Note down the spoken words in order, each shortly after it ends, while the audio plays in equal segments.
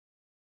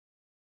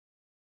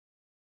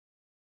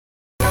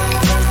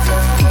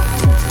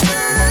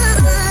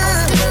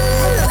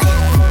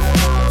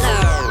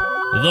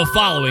The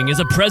following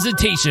is a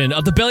presentation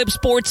of the Belly Up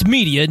Sports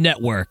Media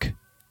Network.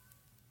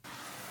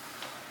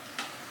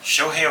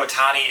 Shohei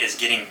Ohtani is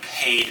getting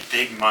paid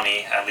big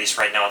money, at least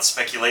right now it's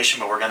speculation,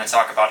 but we're going to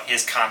talk about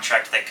his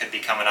contract that could be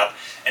coming up.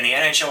 And the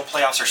NHL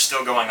playoffs are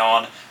still going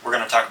on. We're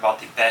going to talk about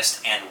the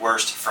best and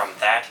worst from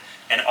that.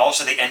 And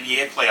also the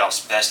NBA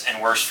playoffs, best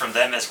and worst from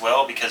them as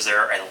well, because there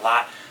are a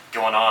lot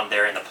going on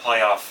there in the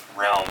playoff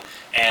realm.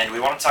 And we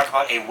want to talk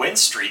about a win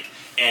streak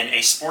in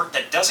a sport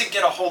that doesn't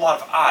get a whole lot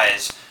of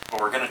eyes, but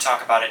we're going to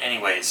talk about it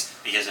anyways,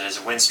 because it is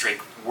a win streak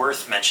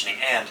worth mentioning,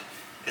 and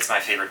it's my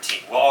favorite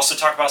team. We'll also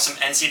talk about some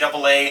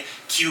NCAA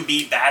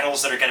QB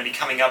battles that are going to be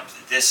coming up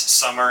this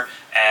summer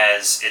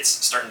as it's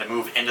starting to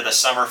move into the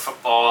summer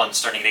football and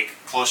starting to get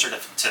closer to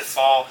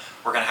fall.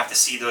 We're going to have to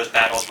see those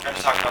battles. We're going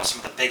to talk about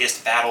some of the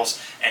biggest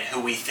battles and who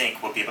we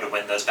think will be able to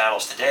win those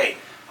battles today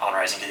on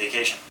Rising to the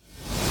Occasion.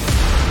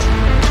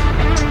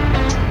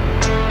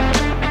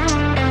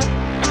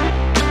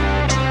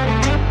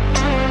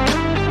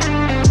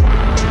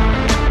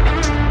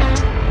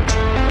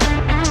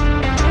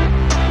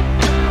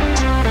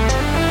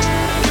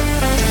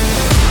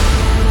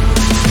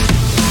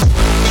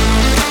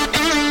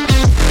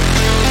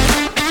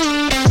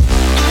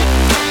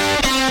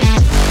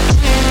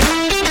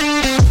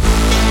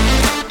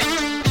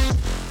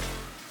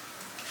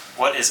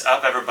 What is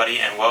up, everybody,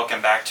 and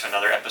welcome back to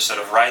another episode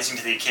of Rising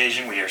to the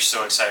Occasion. We are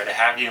so excited to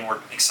have you, and we're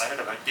excited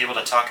to be able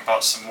to talk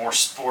about some more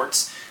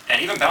sports,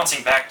 and even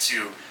bouncing back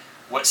to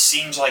what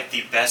seems like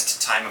the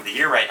best time of the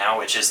year right now,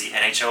 which is the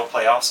NHL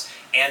playoffs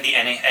and the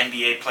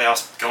NBA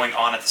playoffs going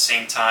on at the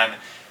same time.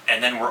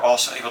 And then we're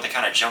also able to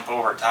kind of jump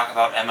over and talk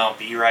about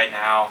MLB right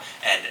now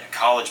and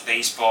college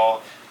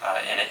baseball.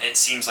 And it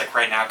seems like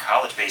right now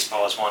college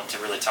baseball is one to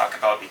really talk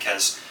about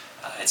because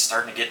it's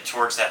starting to get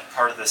towards that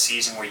part of the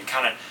season where you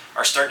kind of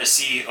are starting to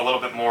see a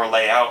little bit more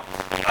layout.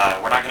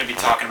 We're not going to be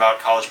talking about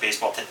college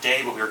baseball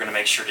today, but we were going to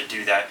make sure to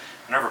do that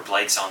whenever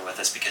Blake's on with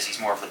us because he's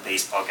more of the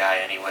baseball guy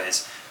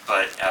anyways.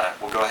 But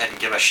we'll go ahead and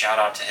give a shout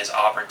out to his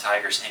Auburn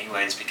Tigers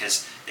anyways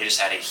because they just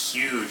had a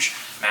huge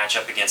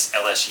matchup against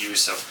LSU.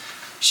 So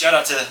shout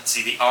out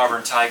to the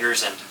Auburn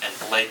Tigers and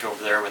Blake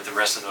over there with the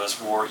rest of those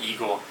War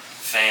Eagle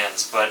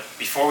fans. But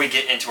before we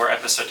get into our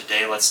episode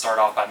today, let's start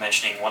off by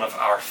mentioning one of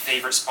our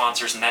favorite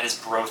sponsors, and that is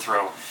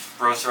BroThrow.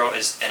 BroThrow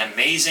is an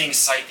amazing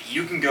site that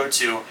you can go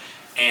to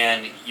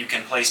and you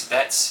can place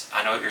bets.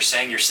 I know what you're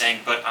saying,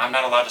 but I'm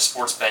not allowed to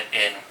sports bet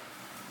in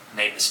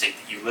name the state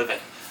that you live in.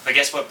 But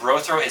guess what?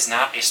 BroThrow is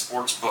not a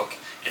sports book.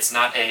 It's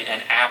not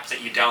an app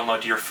that you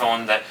download to your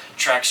phone that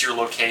tracks your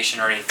location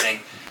or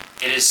anything.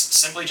 It is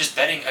simply just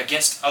betting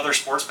against other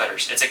sports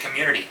bettors. It's a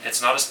community.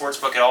 It's not a sports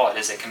book at all. It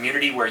is a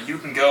community where you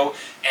can go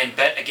and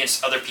bet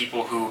against other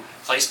people who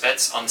place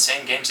bets on the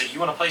same games that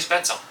you want to place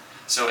bets on.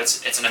 So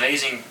it's an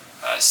amazing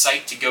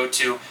site to go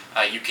to.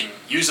 You can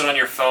use it on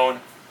your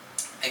phone.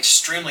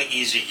 Extremely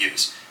easy to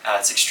use.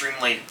 It's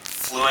extremely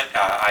fluent.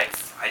 I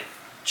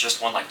just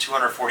won like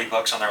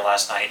 $240 on there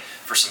last night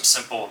for some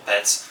simple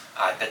bets.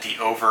 I bet the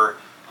over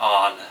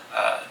on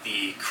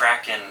the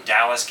Kraken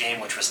Dallas game,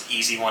 which was an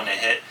easy one to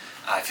hit.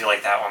 I feel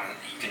like that one,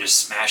 you can just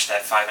smash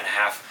that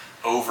 5.5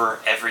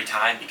 over every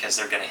time because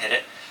they're going to hit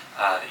it.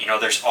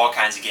 There's all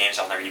kinds of games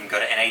on there. You can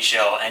go to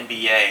NHL,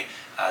 NBA,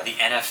 the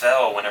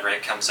NFL whenever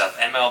it comes up,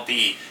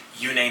 MLB,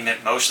 you name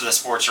it. Most of the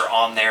sports are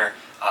on there.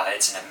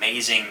 It's an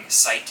amazing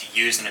site to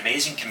use, an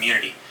amazing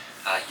community.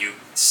 You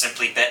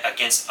simply bet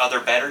against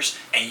other bettors,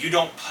 and you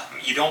don't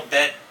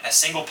bet a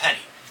single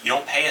penny. You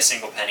don't pay a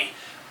single penny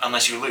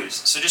unless you lose.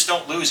 So just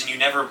don't lose, and you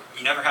never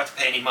have to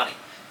pay any money.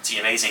 It's the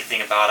amazing thing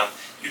about them.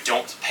 You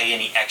don't pay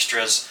any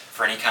extras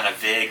for any kind of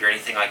VIG or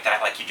anything like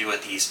that like you do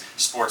with these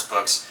sports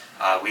books.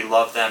 We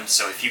love them.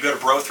 So if you go to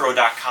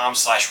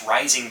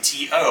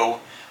brothrow.com/risingto,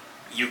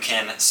 you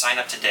can sign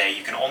up today.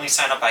 You can only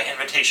sign up by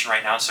invitation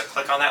right now, so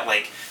click on that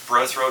link,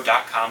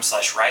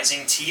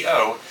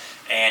 brothrow.com/risingto,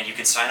 and you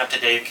can sign up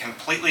today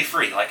completely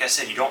free. Like I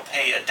said, you don't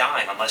pay a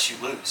dime unless you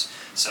lose.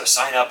 So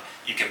sign up,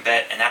 you can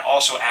bet, and that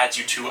also adds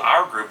you to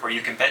our group where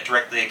you can bet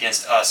directly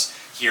against us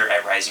here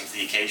at Rising to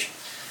the Occasion.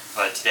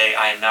 But today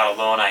I am not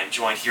alone. I am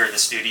joined here in the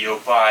studio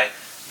by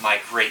my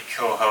great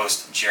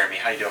co-host, Jeremy.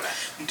 How you doing, man?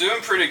 I'm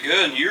doing pretty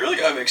good, and you really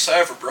got me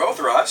excited for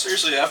BroThrow.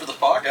 Seriously, after the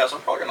podcast,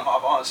 I'm probably going to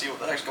hop on and see what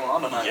the heck's going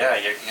on tonight. Yeah,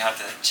 you have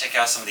to check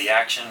out some of the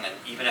action, and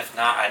even if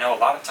not, I know a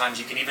lot of times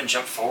you can even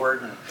jump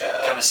forward and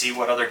kind of see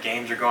what other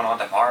games are going on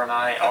tomorrow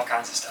night, all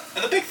kinds of stuff.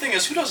 And the big thing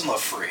is, who doesn't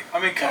love free? I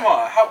mean, come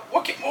on.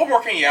 What more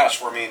can you ask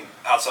for? I mean,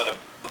 outside of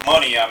the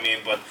money,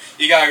 but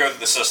you got to go through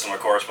the system,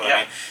 of course. But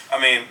I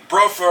mean,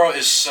 BroThrow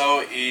is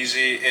so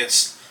easy.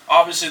 It's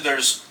obviously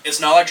it's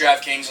not like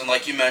DraftKings, and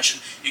like you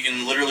mentioned, you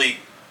can literally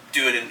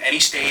do it in any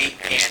state,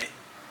 and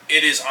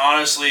it is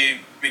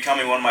honestly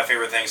becoming one of my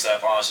favorite things that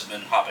I've honestly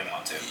been hopping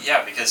onto.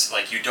 Yeah, because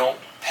like you don't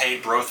pay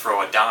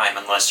BroThrow a dime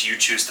unless you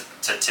choose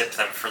to tip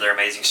them for their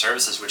amazing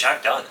services, which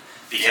I've done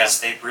because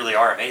they really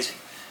are amazing.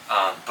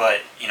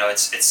 But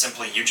it's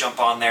simply you jump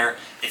on there.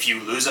 If you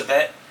lose a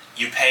bet,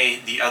 you pay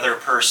the other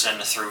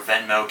person through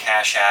Venmo,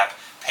 Cash App,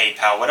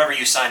 PayPal, whatever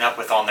you sign up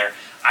with on there.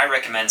 I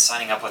recommend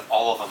signing up with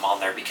all of them on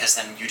there because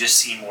then you just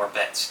see more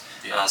bets.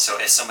 Yeah. So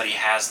if somebody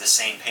has the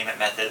same payment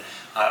method,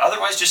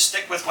 otherwise just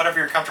stick with whatever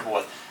you're comfortable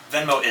with.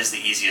 Venmo is the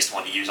easiest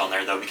one to use on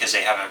there though because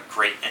they have a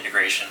great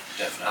integration.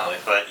 Definitely.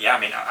 But yeah, I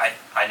mean,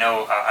 I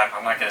know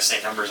I'm not going to say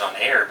numbers on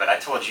air, but I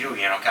told you,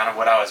 kind of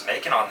what I was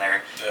making on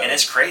there, and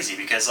it's crazy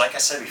because like I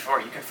said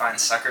before, you can find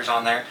suckers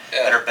on there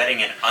that are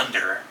betting an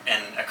under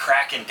in a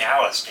Kraken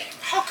Dallas game.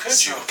 How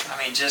could you? I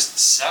mean, just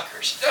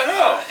suckers. I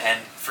know.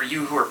 And for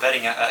you who are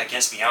betting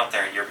against me out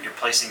there, and you're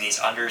placing these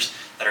unders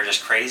that are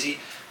just crazy.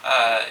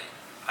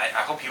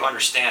 I hope you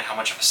understand how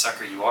much of a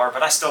sucker you are,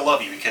 but I still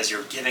love you because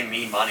you're giving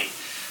me money.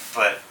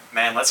 But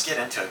man, let's get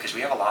into it because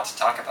we have a lot to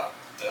talk about.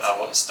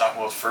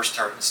 We'll first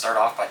start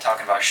off by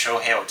talking about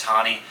Shohei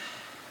Ohtani,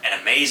 an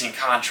amazing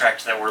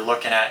contract that we're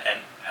looking at.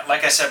 And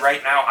like I said,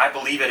 right now, I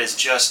believe it is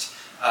just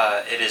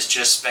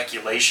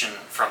speculation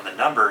from the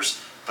numbers.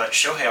 But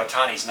Shohei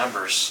Ohtani's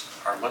numbers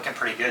are looking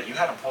pretty good. You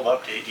had them pulled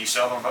up. Do you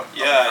still have them up?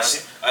 Yeah,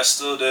 I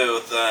still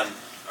do. Then,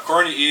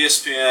 according to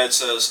ESPN, it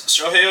says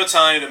Shohei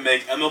Ohtani to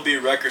make MLB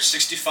record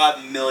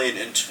 $65 million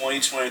in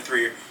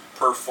 2023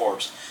 per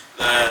Forbes.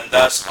 Then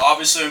that's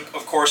obviously,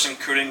 of course,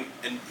 including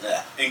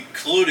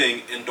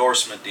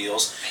endorsement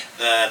deals.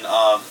 Then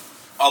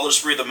I'll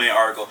just read the main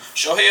article.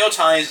 Shohei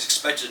Ohtani is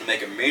expected to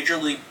make a Major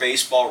League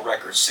Baseball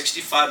record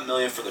 $65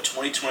 million for the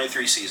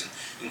 2023 season,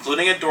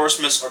 including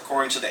endorsements,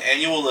 according to the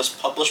annual list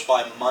published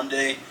by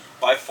Monday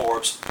by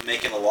Forbes,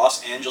 making the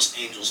Los Angeles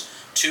Angels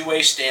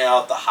two-way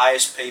standout, the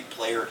highest-paid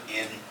player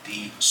in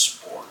the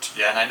sport.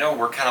 Yeah, and I know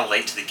we're kind of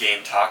late to the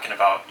game talking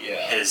about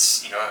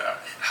his,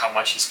 how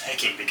much he's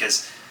making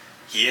because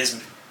he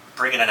is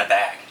bringing in a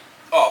bag.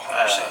 Oh,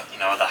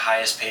 100%. The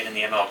highest paid in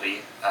the MLB.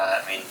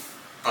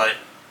 But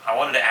I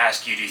wanted to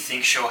ask you, do you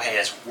think Shohei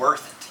is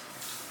worth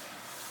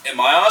it? In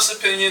my honest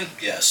opinion,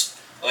 yes.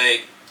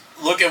 Like,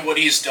 look at what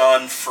he's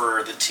done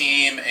for the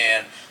team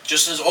and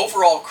just his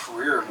overall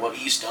career and what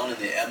he's done in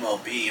the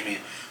MLB. I mean,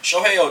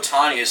 Shohei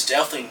Ohtani is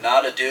definitely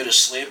not a dude to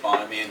sleep on.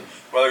 I mean,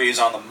 whether he's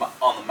on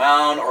the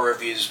mound or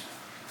if he's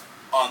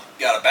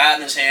got a bat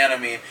in his hand. I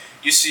mean,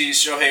 you see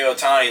Shohei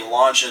Ohtani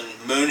launching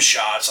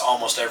moonshots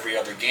almost every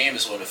other game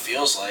is what it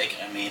feels like.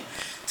 I mean,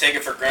 take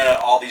it for granted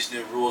all these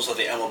new rules that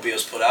the MLB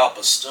has put out,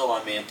 but still,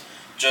 I mean,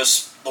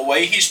 just the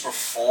way he's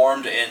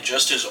performed and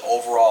just his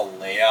overall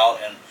layout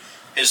and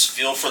his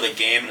feel for the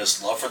game and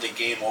his love for the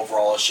game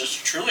overall is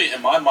just truly,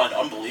 in my mind,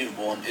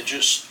 unbelievable. And it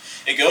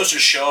goes to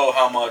show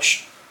how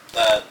much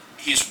that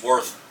he's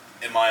worth,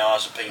 in my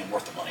honest opinion,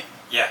 worth the money.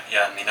 Yeah.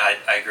 I mean, I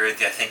agree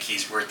with you. I think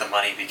he's worth the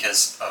money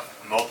because of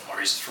multiple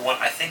reasons. For one,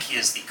 I think he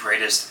is the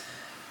greatest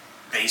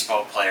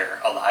baseball player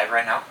alive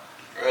right now.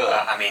 Really?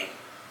 I mean,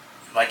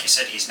 like you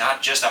said, he's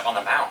not just up on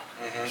the mound.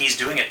 Mm-hmm. He's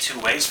doing it two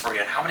ways for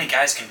you. And how many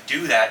guys can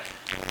do that,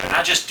 but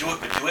not just do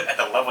it, but do it at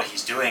the level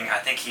he's doing? I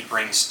think he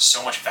brings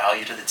so much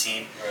value to the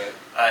team.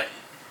 Right.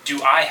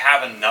 Do I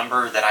have a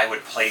number that I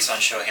would place on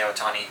Shohei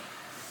Ohtani?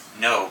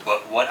 No,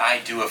 but what I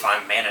do if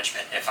I'm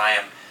management, if I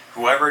am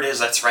whoever it is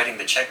that's writing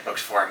the checkbooks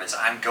for him, is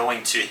I'm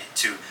going to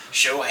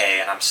Shohei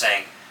and I'm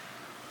saying,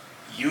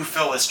 you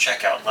fill this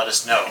check out and let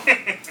us know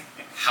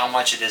how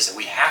much it is that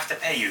we have to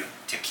pay you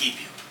to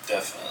keep you.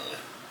 Definitely.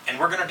 And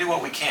we're going to do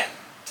what we can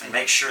to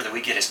make sure that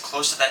we get as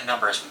close to that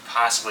number as we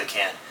possibly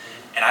can.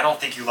 And I don't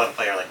think you let a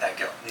player like that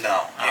go.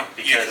 No,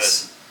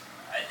 because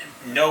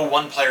no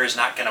one player is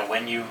not going to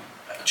win you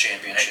a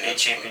championship. A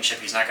championship.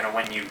 He's not going to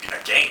win you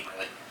a game,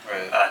 really,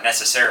 Right.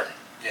 Necessarily.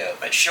 Yeah.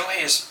 But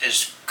Shohei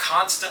is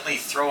constantly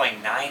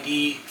throwing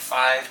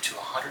 95 to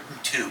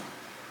 102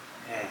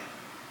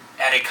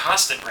 at a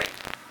constant rate,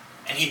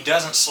 and he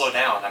doesn't slow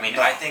down. I mean,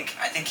 No. I think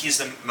he's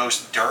the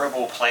most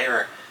durable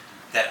player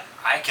that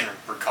I can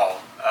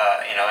recall.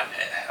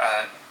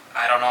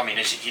 I don't know. I mean,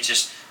 it's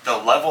just the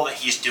level that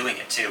he's doing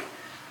it to.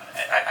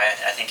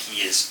 I think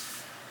he is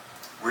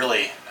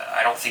really.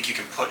 I don't think you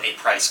can put a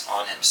price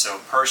on him. So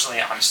personally,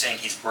 I'm saying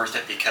he's worth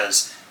it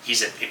because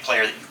he's a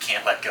player that you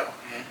can't let go.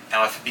 Mm-hmm.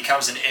 Now, if it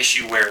becomes an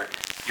issue where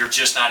you're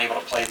just not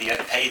able to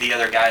pay the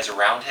other guys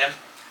around him,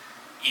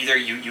 either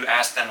you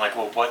ask them like,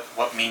 well,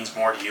 what means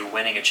more to you,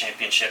 winning a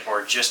championship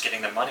or just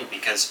getting the money?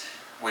 Because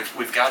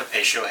we've got to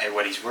pay Shohei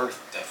what he's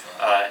worth.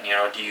 Definitely.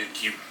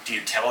 Do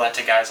you tell that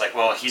to guys like,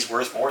 well, he's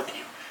worth more than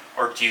you,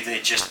 or do they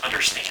just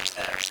understand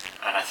that?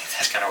 And I think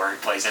that's kind of where he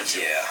plays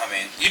into. Yeah, I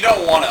mean, you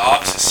don't want to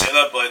obviously say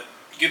that, but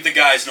give the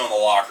guys know in the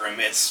locker room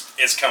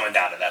it's coming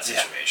down to that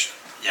situation.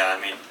 Yeah,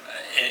 I mean,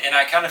 and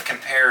I kind of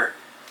compare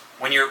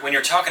when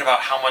you're talking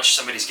about how much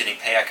somebody's getting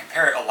paid. I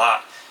compare it a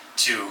lot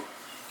to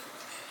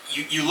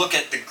you look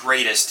at the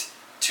greatest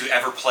to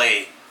ever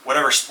play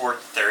whatever sport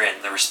they're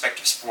in, their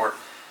respective sport,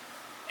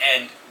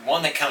 and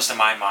one that comes to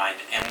my mind,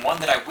 and one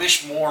that I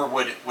wish more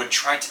would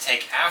try to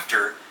take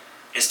after,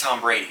 is Tom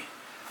Brady,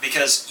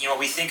 because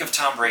we think of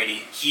Tom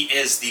Brady, he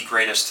is the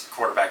greatest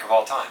quarterback of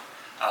all time,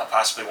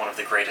 possibly one of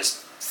the greatest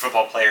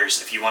football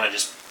players. If you want to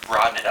just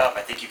broaden it up,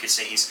 I think you could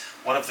say he's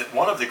one of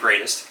the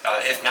greatest,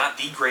 if not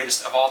the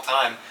greatest of all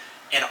time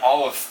in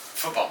all of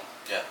football.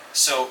 Yeah.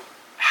 So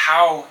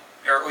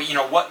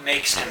what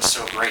makes him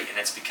so great? And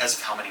it's because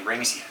of how many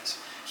rings he has.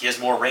 He has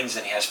more rings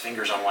than he has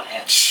fingers on one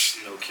hand.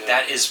 No kidding.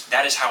 That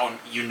is how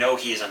you know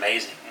he is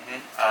amazing,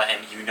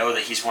 and you know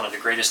that he's one of the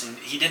greatest. And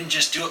he didn't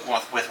just do it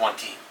with one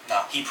team.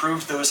 No. He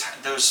proved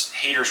those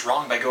haters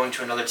wrong by going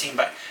to another team.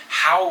 But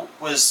how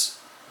was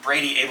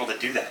Brady able to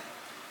do that?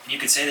 And you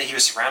could say that he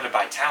was surrounded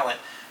by talent,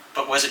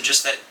 but was it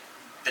just that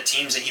the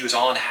teams that he was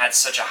on had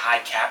such a high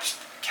cap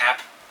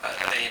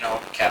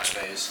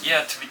space?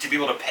 Yeah, to be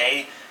able to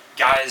pay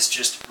guys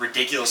just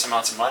ridiculous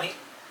amounts of money.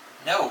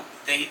 No,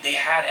 they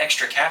had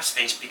extra cap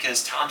space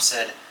because Tom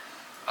said,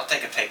 I'll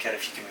take a pay cut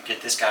if you can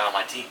get this guy on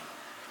my team.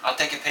 I'll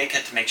take a pay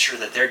cut to make sure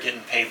that they're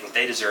getting paid what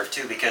they deserve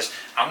too, because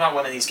I'm not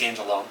winning these games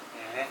alone.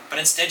 But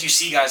instead you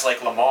see guys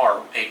like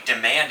Lamar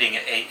demanding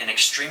an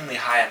extremely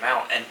high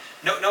amount. And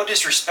no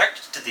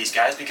disrespect to these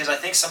guys, because I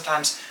think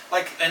sometimes,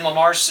 like in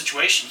Lamar's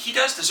situation, he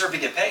does deserve to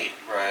get paid.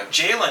 Right.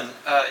 Jalen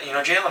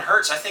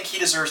Hurts, I think he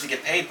deserves to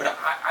get paid, but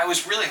I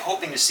was really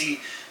hoping to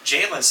see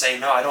Jalen say,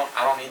 no, I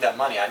don't need that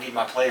money. I need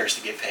my players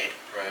to get paid.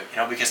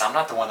 Right. Because I'm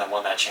not the one that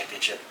won that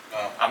championship.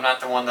 No. I'm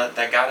not the one that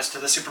got us to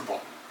the Super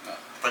Bowl. No.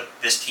 But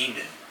this team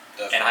did.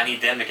 Definitely. And I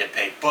need them to get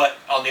paid. But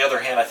on the other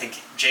hand, I think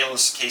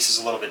Jalen's case is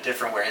a little bit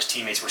different, where his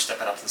teammates were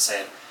stepping up and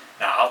saying,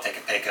 "No, I'll take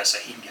a pay cut so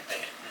he can get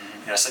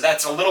paid." So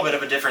that's a little bit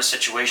of a different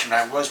situation.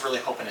 I was really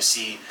hoping to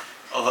see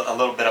a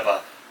little bit of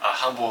a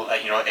humble,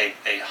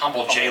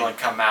 humble Jalen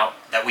come out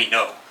that we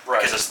know, right?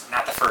 Because it's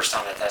not the first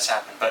time that's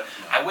happened. But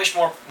I wish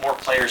more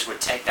players would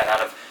take that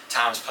out of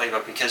Tom's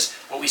playbook, because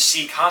what we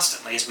see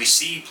constantly is we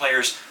see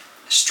players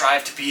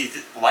strive to be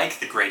like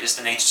the greatest,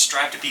 and they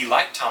strive to be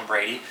like Tom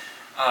Brady.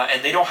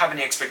 And they don't have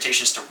any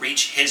expectations to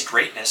reach his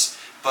greatness,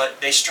 but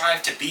they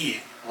strive to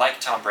be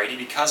like Tom Brady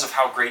because of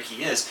how great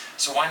he is.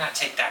 So why not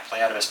take that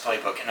play out of his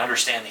playbook and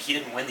understand that he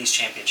didn't win these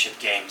championship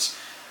games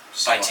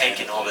by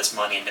taking all this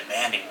money and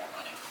demanding more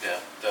money? Yeah,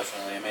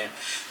 definitely. I mean,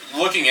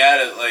 looking at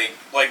it,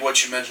 like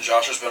what you mentioned,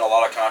 Josh, there's been a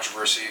lot of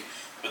controversy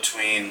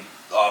between,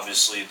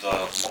 obviously,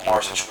 the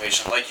Lamar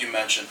situation. Like you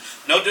mentioned,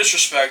 no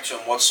disrespect to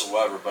him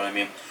whatsoever, but I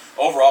mean,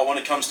 overall, when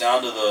it comes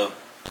down to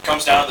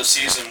the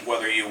season,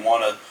 whether you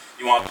want to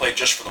play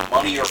just for the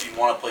money, or if you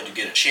want to play to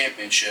get a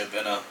championship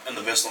and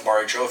the Vince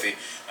Lombardi Trophy,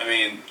 I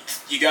mean,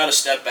 you got to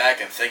step back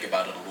and think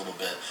about it a little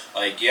bit.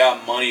 Like,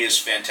 yeah, money is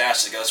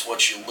fantastic. That's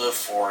what you live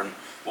for, and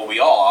what we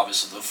all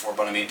obviously live for.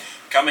 But I mean,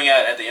 coming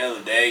at the end of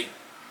the day,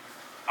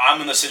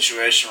 I'm in the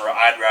situation where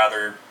I'd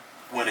rather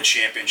win a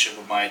championship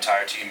with my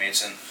entire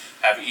teammates and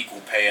have equal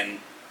pay.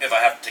 And if I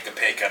have to take a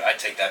pay cut, I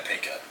take that pay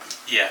cut.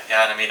 Yeah,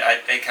 and I mean,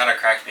 it kind of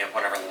cracked me up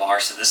whenever Lamar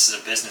said this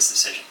is a business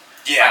decision.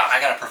 Yeah, I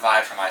got to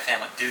provide for my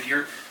family, dude.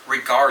 You're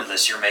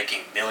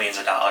making millions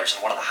of dollars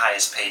and one of the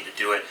highest paid to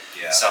do it.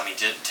 Yeah. So I mean,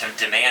 to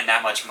demand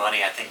that much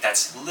money, I think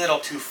that's a little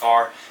too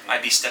far.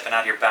 Might be stepping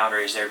out of your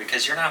boundaries there,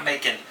 because you're not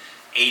making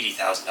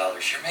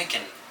 $80,000. You're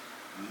making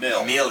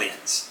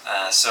millions.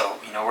 So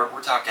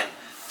we're talking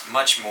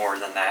much more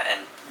than that,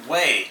 and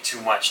way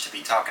too much to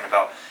be talking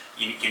about.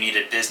 You need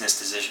a business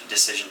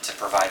decision to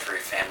provide for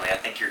your family. I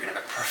think you're going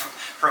to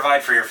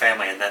provide for your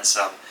family and then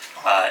some,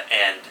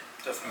 and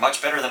Definitely.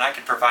 Much better than I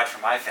could provide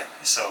for my family.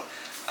 So,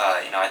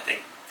 I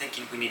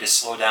think we need to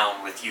slow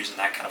down with using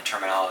that kind of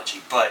terminology.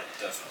 But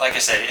Definitely. like I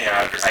said,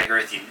 I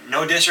agree with you.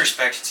 No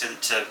disrespect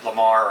to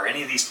Lamar or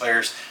any of these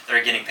players that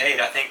are getting paid.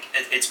 I think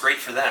it's great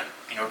for them.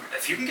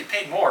 If you can get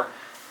paid more,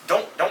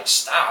 don't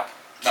stop.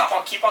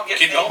 Keep on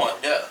getting paid going. more.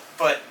 Yeah.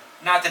 But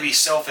not to be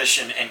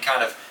selfish and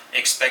kind of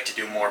expect to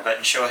do more. But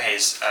in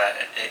Shohei's,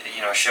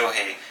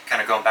 Shohei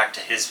kind of going back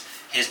to his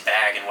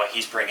bag and what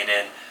he's bringing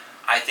in,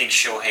 I think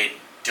Shohei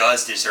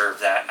does deserve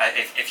that.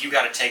 If you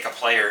got to take a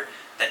player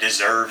that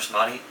deserves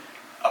money,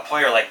 a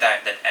player like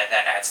that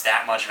adds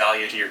that much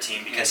value to your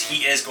team, because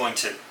he is going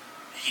to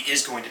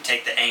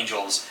take the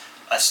Angels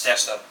a step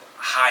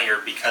higher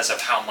because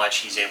of how much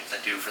he's able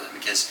to do for them,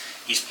 because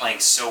he's playing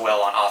so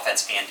well on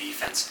offense and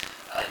defense.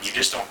 You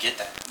just don't get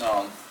that.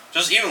 No,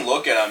 just even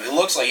look at him. It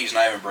looks like he's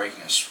not even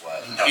breaking a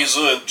sweat. No.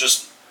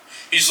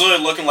 He's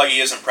literally looking like he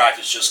is in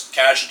practice, just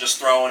casually just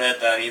throwing it.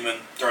 Then even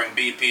during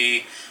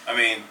BP, I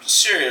mean,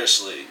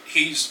 seriously,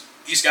 he's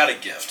got a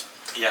gift.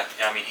 Yeah.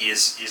 I mean,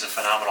 he's a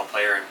phenomenal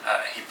player, and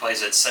he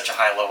plays at such a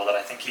high level that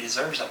I think he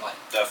deserves that money.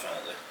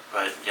 Definitely.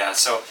 But yeah,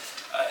 so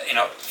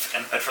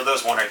and for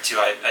those wondering too,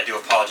 I do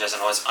apologize. I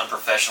know it's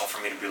unprofessional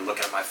for me to be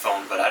looking at my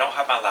phone, but I don't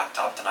have my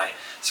laptop tonight,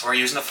 so we're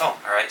using the phone.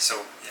 All right,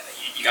 so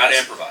you gotta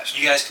guys, improvise.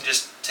 You guys can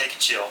just take a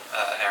chill.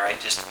 All right,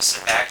 just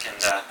sit back and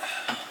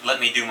let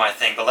me do my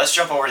thing. But let's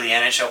jump over to the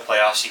NHL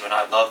playoffs. You and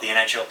I love the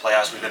NHL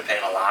playoffs. We've been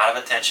paying a lot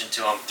of attention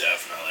to them.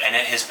 Definitely. And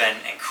it has been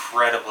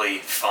incredibly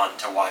fun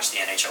to watch the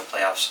NHL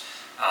playoffs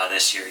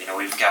this year.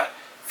 We've got,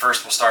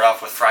 first we'll start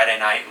off with Friday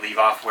night, leave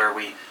off where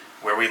we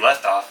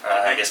left off.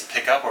 I guess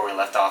pick up where we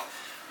left off.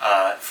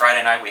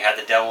 Friday night we had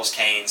the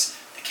Devils-Canes.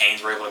 The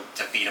Canes were able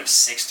to beat them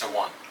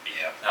 6-1.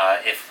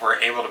 Yeah. If we're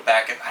able to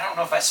back it, I don't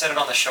know if I said it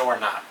on the show or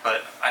not,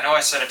 but I know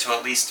I said it to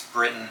at least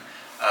Britain.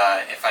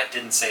 If I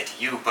didn't say it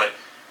to you, but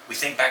we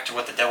think back to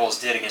what the Devils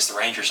did against the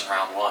Rangers in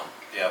round one.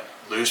 Yep.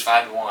 Lose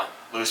 5-1.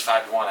 Lose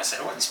 5-1. I said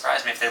it wouldn't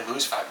surprise me if they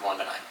lose 5-1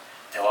 tonight.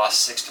 They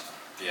lost 6-1.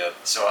 Yep.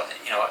 So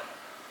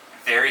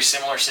very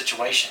similar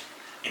situation.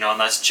 And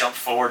let's jump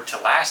forward to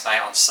last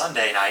night on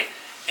Sunday night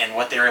and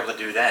what they were able to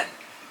do then.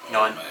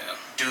 And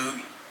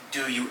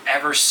do you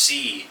ever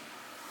see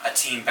a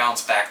team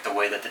bounce back the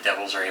way that the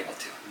Devils are able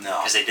to? No.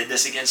 Because they did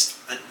this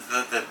against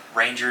the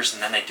Rangers,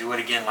 and then they do it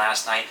again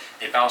last night.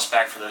 They bounced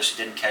back. For those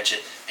who didn't catch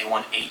it, they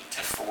won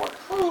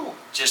 8-4. Woo.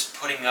 Just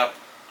putting up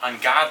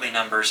ungodly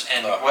numbers.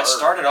 And what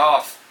started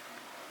off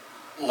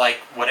like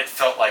what it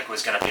felt like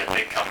was going to be a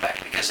big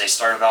comeback, because they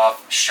started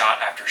off shot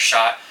after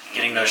shot,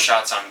 getting those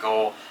shots on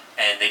goal,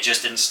 and they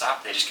just didn't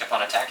stop. They just kept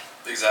on attacking.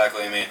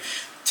 Exactly. I mean,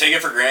 take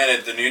it for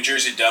granted, the New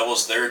Jersey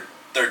Devils, they're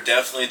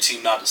definitely a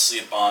team not to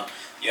sleep on.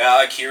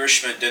 Yeah, Akira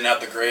Schmidt didn't have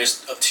the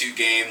greatest of 2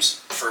 games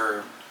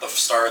for the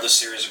start of the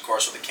series, of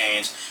course, with the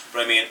Canes.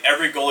 But, I mean,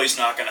 every goalie's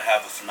not going to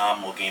have a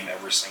phenomenal game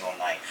every single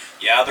night.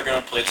 Yeah, they're going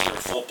to play to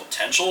their full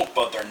potential,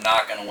 but they're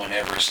not going to win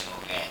every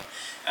single game.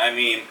 I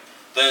mean,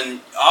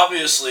 then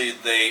obviously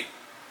they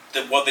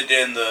did what they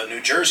did in the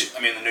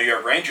New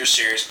York Rangers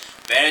series.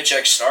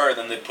 Vanacek started,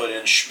 then they put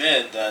in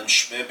Schmidt, then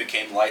Schmidt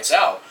became lights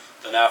out.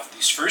 Then after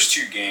these first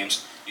 2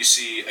 games, you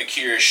see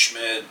Akira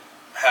Schmidt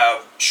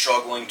have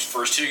struggling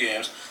first 2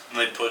 games, and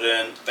they put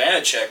in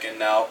Vanacek, and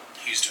now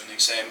he's doing the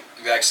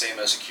exact same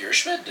as Akira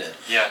Schmidt did.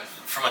 Yeah,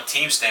 from a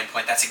team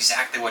standpoint, that's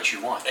exactly what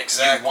you want.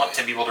 Exactly. You want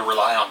to be able to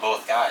rely on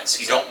both guys.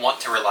 Exactly. You don't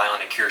want to rely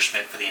on Akira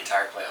Schmidt for the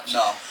entire playoffs.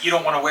 No. You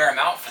don't want to wear him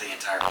out for the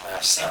entire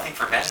playoffs. Same thing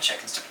for Vanacek.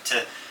 And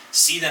to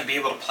see them be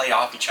able to play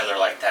off each other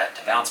like that,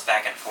 to bounce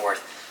back and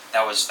forth,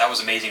 that was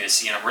amazing to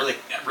see. And I'm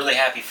really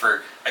happy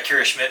for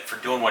Akira Schmidt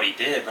for doing what he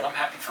did, but I'm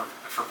happy for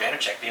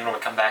Vanacek being able to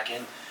come back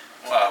in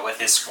with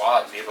his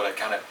squad and be able to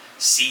kind of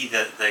see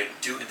the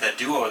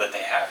duo that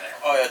they have there.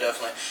 Oh, yeah,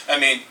 definitely. I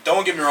mean,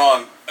 don't get me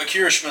wrong,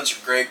 Akira Schmidt's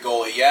a great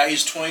goalie. Yeah,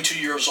 he's 22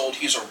 years old.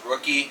 He's a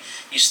rookie.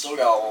 He's still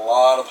got a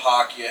lot of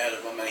hockey ahead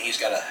of him, and he's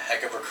got a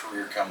heck of a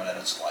career coming in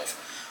his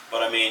life.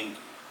 But, I mean,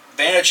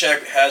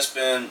 Vanacek has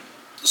been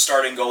the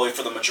starting goalie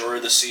for the majority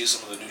of the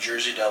season with the New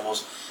Jersey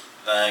Devils.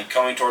 Then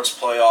coming towards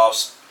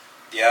playoffs,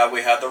 yeah,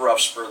 we had the rough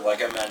spurt,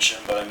 like I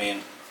mentioned, but, I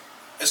mean,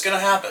 it's going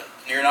to happen.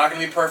 You're not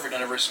going to be perfect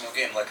in every single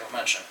game, like I've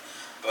mentioned.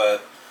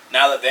 But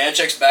now that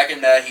Vanacek's back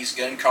in net, he's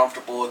getting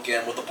comfortable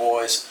again with the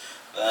boys.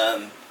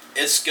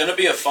 It's going to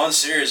be a fun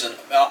series, and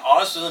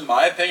honestly, in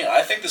my opinion,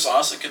 I think this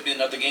honestly could be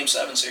another Game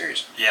 7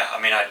 series. Yeah,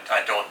 I mean, I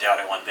don't doubt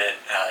it one bit.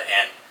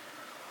 And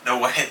the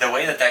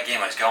way that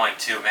game was going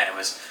too, man, it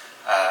was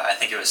I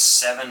think it was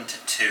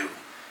 7-2,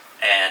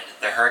 and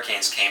the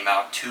Hurricanes came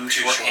out 2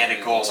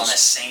 shorthanded goals on the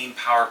same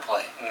power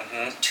play.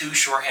 2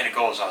 shorthanded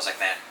goals. I was like,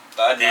 man,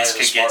 this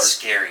could get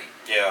scary.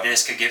 Yeah.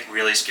 This could get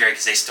really scary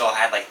because they still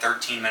had like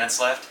 13 minutes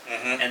left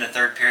in the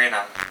third period.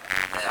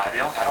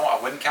 I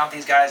wouldn't count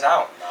these guys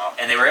out. No.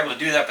 And they were able to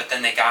do that, but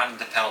then they got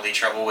into penalty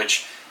trouble,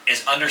 which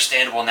is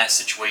understandable in that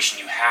situation.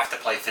 You have to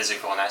play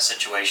physical in that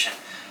situation,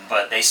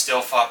 but they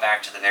still fought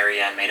back to the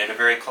very end, made it a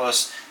very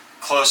close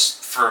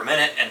for a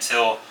minute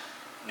until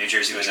New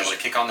Jersey was able to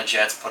kick on the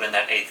Jets, put in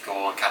that 8th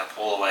goal, and kind of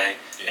pull away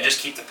and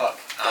just keep the puck.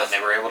 They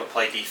were able to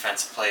play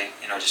defense,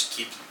 just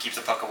keep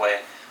the puck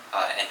away.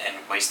 And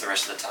waste the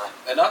rest of the time.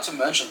 And not to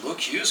mention, Luke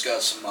Hughes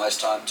got some nice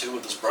time too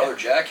with his brother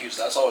Jack Hughes.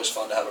 That's always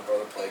fun to have a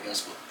brother play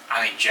against.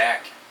 I mean,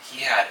 Jack, he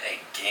had a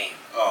game.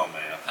 Oh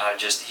man!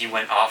 He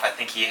went off. I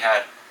think he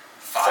had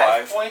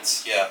 5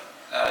 points. Yeah.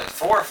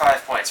 4 or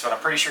 5 points, but I'm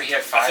pretty sure he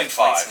had 5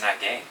 points in that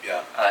game.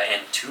 Yeah.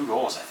 And 2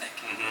 goals, I think.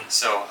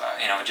 So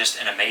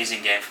just an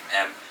amazing game from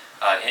him.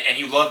 And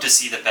you love to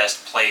see the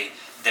best play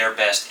their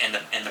best in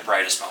the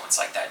brightest moments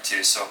like that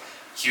too. So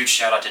huge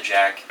shout out to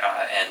Jack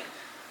and.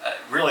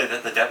 Really,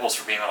 the Devils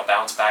for being able to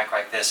bounce back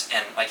like this,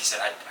 and like you said,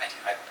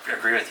 I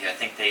agree with you. I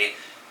think they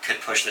could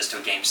push this to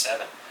a Game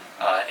 7,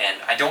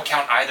 and I don't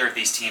count either of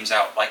these teams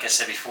out. Like I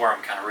said before,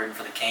 I'm kind of rooting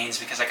for the Canes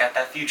because I got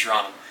that future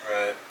on them.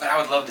 Right. But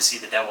I would love to see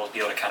the Devils be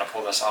able to kind of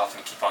pull this off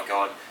and keep on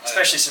going,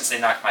 especially since they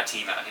knocked my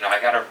team out. I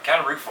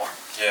gotta root for them.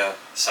 Yeah.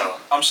 So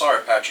I'm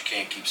sorry Patrick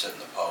Kane keeps hitting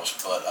the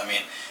post, but I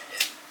mean.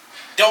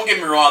 Don't get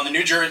me wrong. The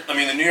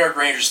New York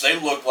Rangers. They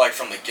looked like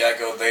from the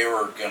get-go they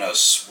were gonna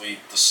sweep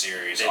the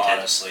series.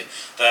 Honestly,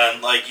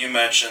 then like you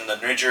mentioned, the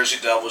New Jersey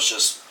Devils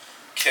just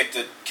kicked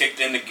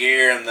into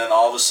gear, and then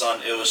all of a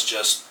sudden it was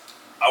just.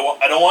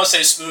 I don't want to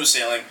say smooth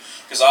sailing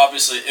because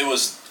obviously it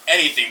was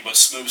anything but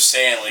smooth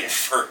sailing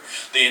for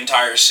the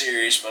entire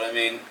series. But I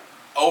mean,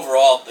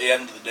 overall, at the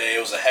end of the day,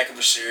 it was a heck of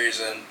a series,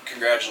 and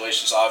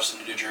congratulations,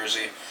 obviously, to New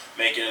Jersey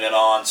making it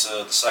on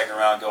to the second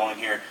round going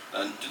here.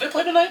 Did they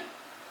play tonight?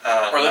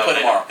 Or they play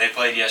tomorrow? They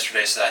played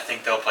yesterday, so I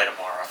think they'll play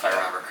tomorrow, if I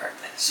remember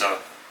correctly. So,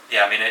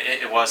 yeah, I mean,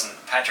 it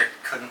wasn't... Patrick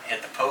couldn't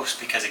hit the post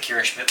because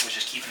Akira Schmidt was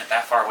just keeping it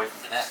that far away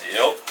from the net.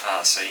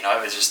 Yep. So,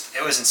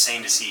 it was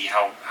insane to see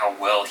how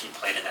well he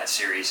played in that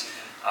series.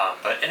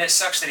 And it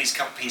sucks that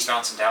he's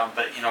bouncing down,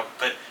 but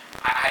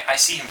I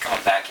see him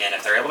coming back in.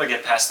 If they're able to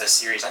get past this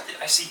series,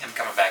 I see him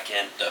coming back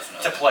in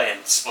to play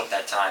and split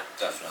that time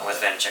with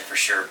Vanacek for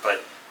sure.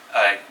 But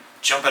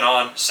jumping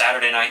on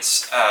Saturday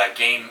night's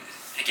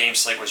the game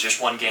slate was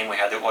just one game. We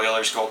had the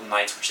Oilers Golden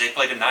Knights, which they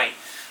play tonight.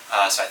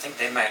 So I think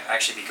they might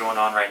actually be going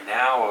on right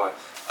now.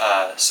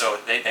 So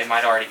they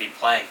might already be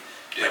playing.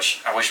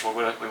 which I wish we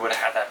would have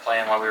had that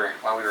plan while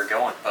we were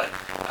going, but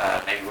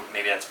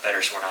maybe that's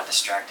better so we're not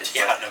distracted.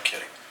 Yeah, but no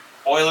kidding.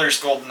 Oilers,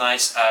 Golden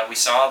Knights. We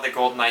saw the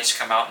Golden Knights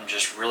come out and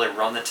just really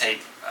run the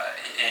tape,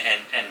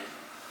 and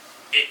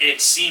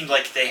it seemed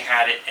like they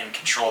had it in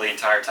control the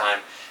entire time.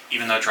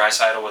 Even though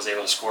Draisaitl was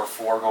able to score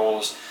 4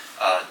 goals,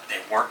 they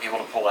weren't able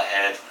to pull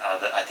ahead.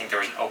 I think there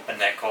was an open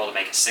net goal to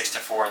make it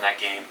 6-4 in that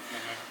game.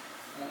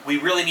 Mm-hmm. We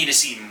really need to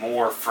see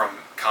more from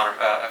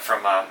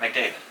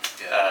McDavid.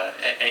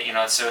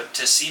 Yeah. So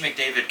to see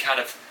McDavid kind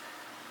of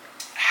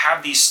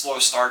have these slow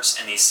starts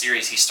in these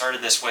series, he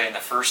started this way in the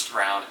first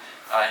round,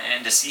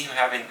 and to see him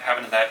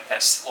having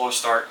that slow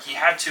start, he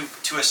had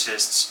two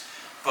assists,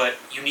 but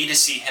you need to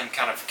see him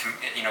kind of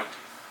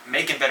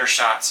making better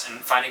shots and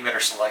finding better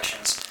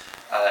selections.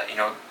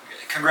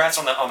 Congrats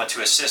on the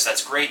 2 assists.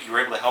 That's great. You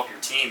were able to help your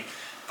team,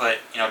 but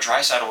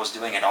Draisaitl was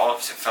doing it all.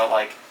 It felt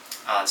like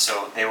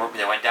so they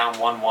went down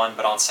 1-1.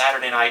 But on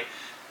Saturday night,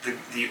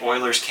 the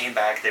Oilers came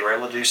back. They were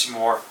able to do some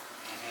more.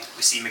 Mm-hmm.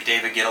 We see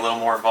McDavid get a little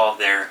more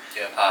involved there.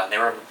 Yeah. They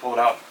were able to pull it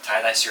out,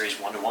 tie that series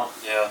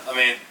 1-1. Yeah. I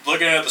mean,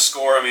 looking at the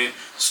score, the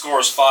score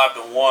is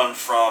 5-1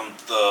 from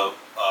the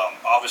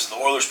obviously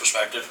the Oilers'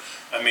 perspective.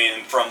 I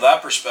mean, from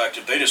that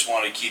perspective, they just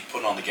want to keep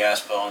putting on the gas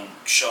pedal and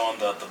showing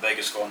the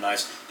Vegas Golden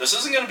Knights this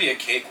isn't going to be a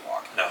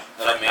cakewalk. No,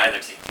 neither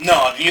team.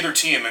 No, neither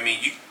team. I mean,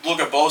 you look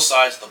at both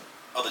sides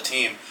of the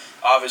team.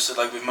 Obviously,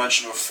 like we've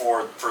mentioned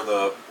before, for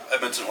the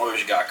Edmonton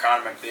Oilers, you got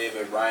Connor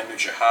McDavid, Ryan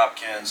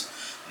Nugent-Hopkins,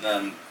 and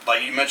then,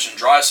 like you mentioned,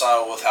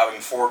 Draisaitl with having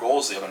 4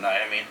 goals the other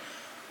night. I mean,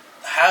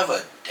 have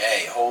a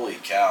day. Holy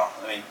cow.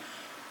 I mean,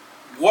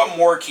 what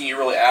more can you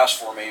really ask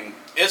for? I mean,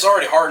 it's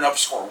already hard enough to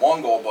score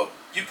 1 goal, but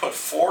you put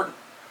 4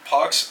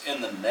 pucks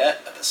in the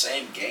net at the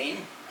same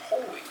game?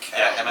 Holy cow.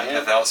 Yeah, him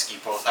and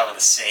Pavelski both having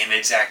the same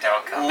exact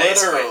outcome.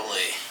 Literally.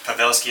 Basically.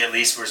 Pavelski at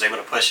least was able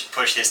to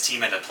push his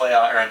team into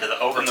playoff or into the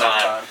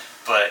overtime.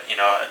 But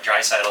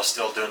Draisaitl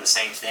still doing the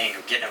same thing,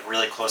 of getting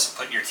really close and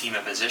putting your team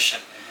in position,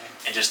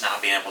 mm-hmm. and just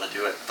not being able to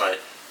do it. But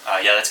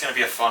that's going to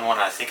be a fun one.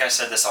 I think I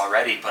said this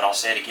already, but I'll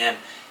say it again.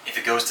 If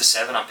it goes to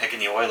 7, I'm picking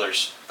the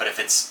Oilers. But if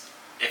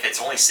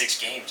it's only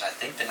 6 games, I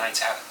think the Knights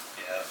have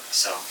it. Yeah.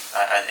 So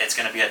it's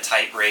going to be a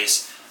tight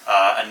race.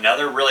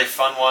 Another really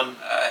fun one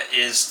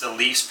is the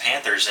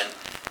Leafs-Panthers, and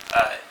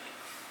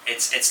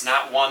it's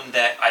not one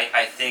that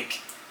I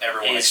think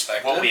everyone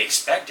expected. What we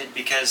expected,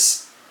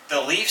 because the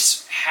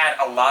Leafs had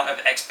a lot of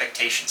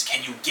expectations.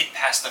 Can you get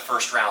past the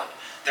first round?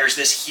 There's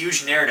this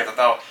huge narrative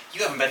about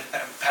you haven't been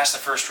past the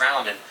first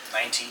round in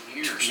 19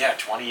 years. Yeah,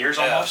 20 years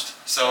almost.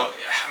 So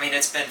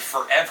it's been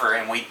forever,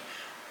 and we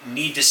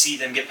need to see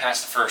them get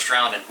past the first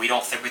round, and we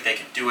don't think they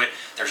can do it.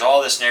 There's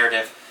all this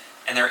narrative,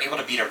 and they're able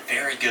to beat a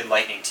very good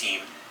Lightning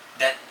team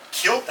that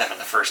killed them in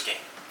the first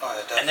game.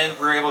 Oh, yeah, and then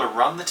we're able to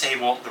run the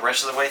table the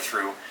rest of the way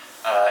through,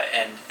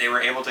 and they were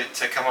able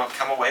to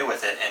come away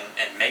with it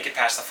and make it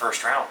past the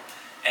first round.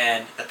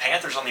 And the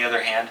Panthers, on the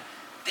other hand,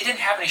 they didn't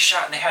have any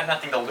shot, and they had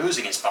nothing to lose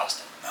against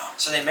Boston. No.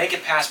 So they make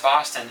it past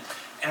Boston,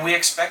 and we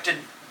expected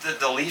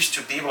the Leafs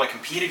to be able to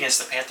compete against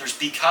the Panthers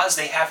because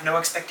they have no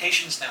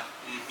expectations now.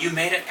 Mm-hmm. You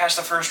made it past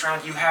the first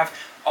round. You have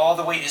all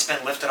the weight has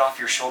been lifted off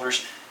your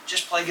shoulders.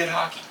 Just play good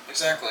hockey.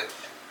 Exactly.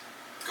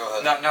 Go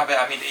ahead. No, but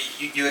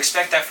you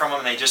expect that from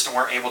them. They just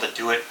weren't able to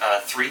do it.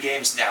 3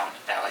 games down.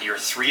 Now you're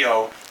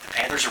 3-0. The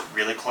Panthers are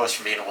really close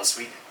from being able to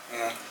sweep it.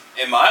 Yeah.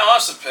 In my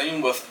honest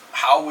opinion, with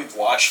how we've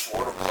watched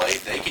Florida play,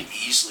 they can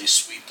easily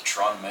sweep the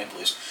Toronto Maple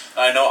Leafs.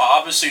 I know,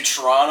 obviously,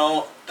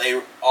 Toronto,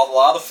 a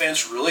lot of the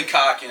fans really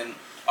cocky, and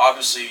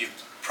obviously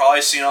you've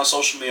probably seen on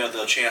social media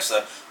the chance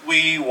that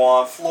we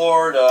want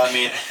Florida. I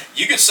mean,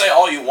 you can say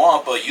all you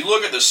want, but you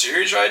look at the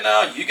series right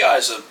now, you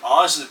guys have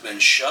honestly been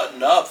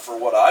shutting up for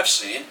what I've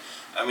seen.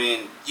 I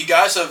mean, you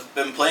guys have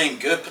been playing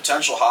good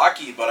potential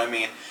hockey, but I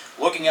mean,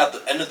 looking at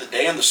the end of the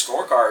day in the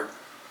scorecard,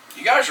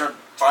 you guys are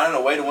finding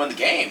a way to win the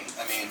game.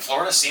 I mean,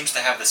 Florida seems to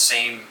have the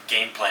same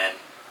game plan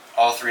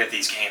all 3 of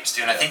these games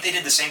too, and I think they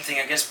did the same thing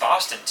against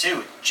Boston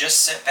too.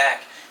 Just sit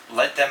back,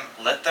 let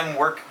them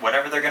work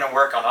whatever they're going to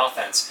work on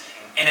offense,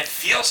 and it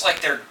feels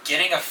like they're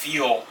getting a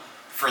feel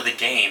for the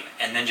game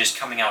and then just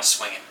coming out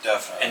swinging.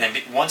 Definitely. And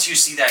then once you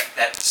see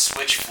that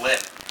switch flip,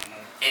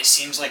 it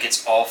seems like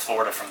it's all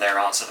Florida from there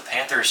on. So the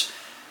Panthers,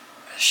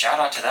 shout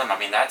out to them. I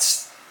mean,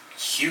 that's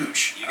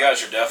huge. You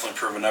guys are definitely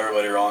proving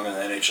everybody wrong in the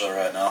NHL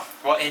right now.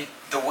 Well, in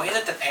the way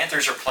that the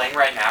Panthers are playing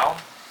right now,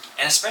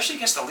 and especially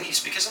against the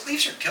Leafs, because the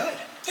Leafs are good.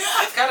 Yeah.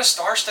 They've got a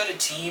star-studded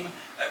team.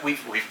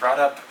 We've brought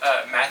up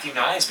Matthew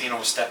Nyes being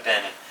able to step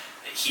in, and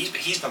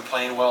he's been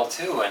playing well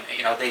too. And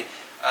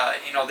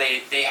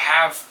they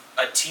have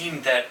a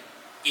team that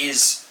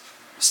is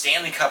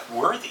Stanley Cup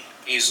worthy.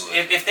 Easily.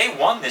 If they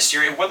won this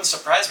year, it wouldn't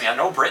surprise me. I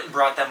know Britton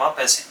brought them up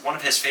as one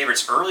of his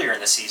favorites earlier in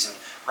the season,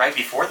 right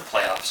before the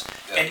playoffs,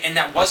 and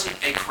that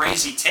wasn't a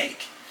crazy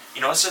take.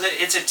 So that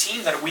it's a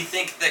team that we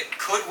think that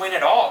could win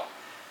it all.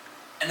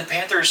 And the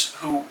Panthers,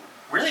 who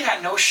really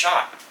had no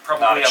shot,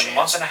 probably a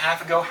month and a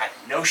half ago, had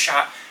no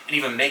shot in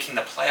even making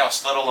the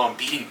playoffs, let alone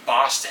beating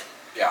Boston.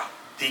 Yeah.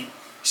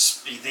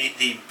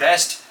 The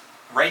best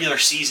regular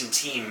season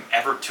team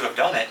ever to have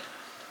done it.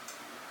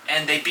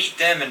 and they beat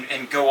them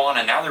and go on,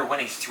 and now they're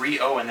winning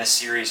 3-0 in this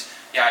series.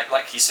 Yeah,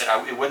 like he said,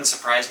 it wouldn't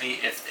surprise me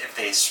if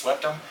they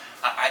swept them.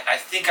 I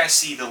think I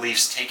see the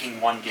Leafs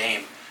taking one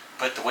game,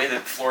 but the way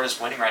that Florida's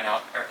winning right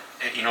now, or,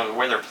 the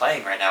way they're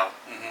playing right now,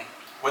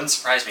 wouldn't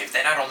surprise me if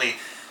they not only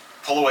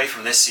pull away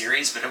from this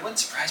series, but it wouldn't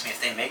surprise me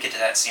if they make it to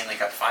that Stanley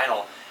Cup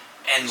final.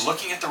 And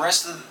looking at the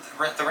rest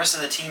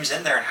of the teams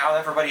in there and how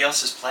everybody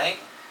else is playing,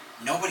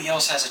 nobody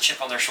else has a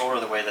chip on their shoulder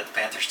the way that the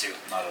Panthers do.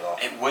 Not at all.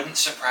 It wouldn't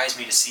surprise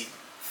me to see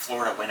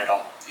Florida win it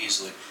all.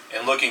 Easily.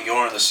 And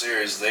going into the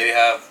series, they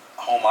have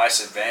home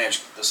ice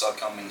advantage this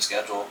upcoming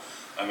schedule.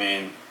 I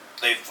mean,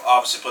 they've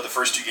obviously put the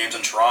first 2 games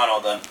in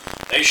Toronto, then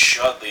they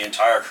shut the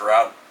entire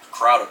crowd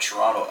of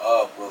Toronto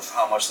up with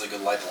how much they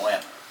could light the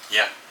lamp.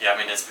 Yeah. I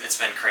mean, it's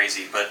been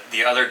crazy. But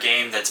the other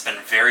game that's been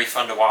very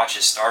fun to watch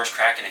is Stars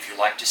Kraken. If you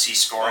like to see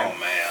scoring, oh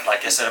man,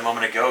 like I said a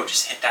moment ago,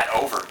 just hit that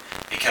over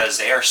because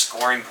they are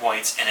scoring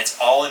points and it's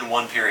all in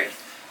one period.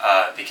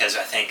 Because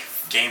I think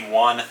game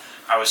 1,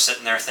 I was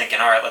sitting there thinking,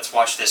 all right, let's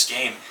watch this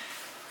game.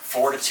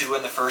 4-2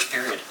 in the first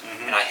period,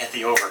 and I hit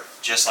the over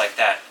just like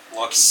that.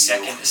 Lucky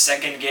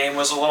Second game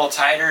was a little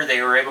tighter.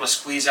 They were able to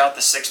squeeze out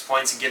the 6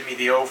 points and give me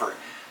the over.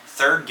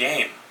 Third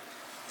game,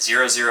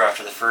 0-0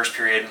 after the first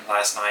period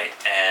last night,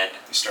 and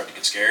you start to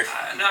get scared.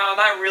 No,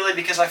 not really,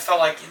 because I felt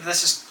like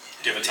this is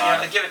give it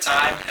time. Give it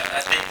time. I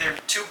think there are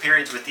 2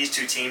 periods with these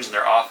 2 teams and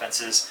their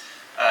offenses.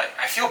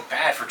 I feel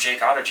bad for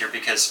Jake Oettinger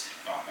because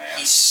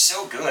he's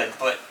so good,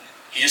 but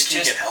he just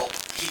can't get help.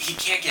 He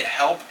can't get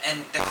help,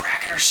 and the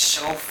Kraken are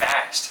so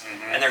fast,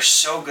 and they're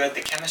so good.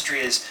 The chemistry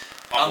is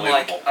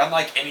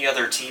unlike any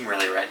other team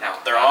really right now.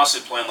 They're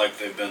honestly playing like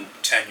they've been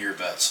 10-year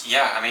vets.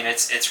 Yeah, I mean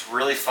it's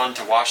really fun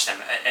to watch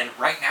them. And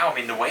right now, I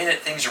mean the way that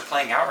things are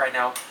playing out right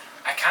now,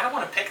 I kind of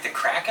want to pick the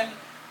Kraken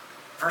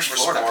versus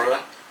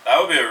Florida.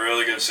 That would be a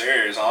really good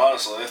series,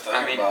 honestly.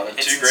 Think about it.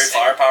 2 great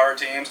firepower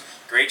teams,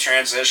 great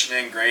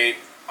transitioning, great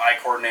eye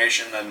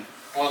coordination, and.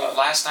 Well,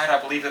 last night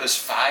I believe it was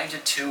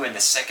 5-2 in the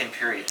second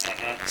period.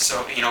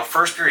 So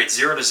first period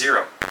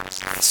 0-0.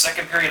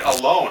 Second period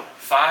alone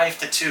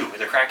 5-2.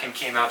 The Kraken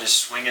came out just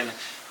swinging,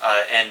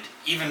 and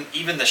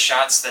even the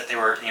shots that they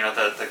were,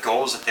 the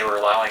goals that they were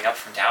allowing up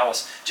from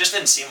Dallas just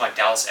didn't seem like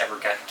Dallas ever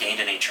gained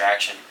any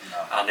traction.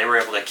 No. They were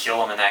able to kill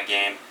them in that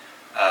game.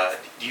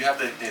 Do you have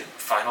the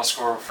final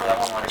score for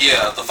that one?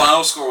 Yeah, the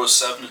final score was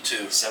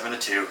 7-2.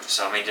 7-2.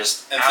 So I mean,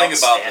 just and think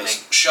about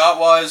this.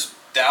 Shot-wise,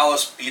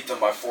 Dallas beat them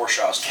by 4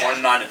 shots,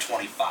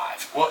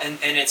 29-25. Well, and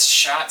it's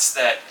shots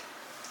that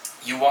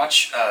you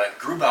watch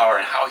Grubauer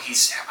and how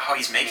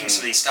he's making some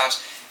of these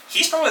stops.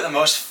 He's probably the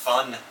most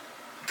fun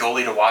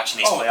goalie to watch in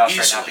these playoffs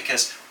right now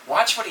because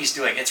watch what he's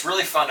doing. It's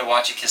really fun to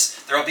watch it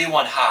because there'll be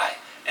one high.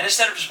 And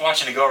instead of just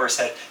watching it go over his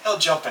head, he'll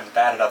jump and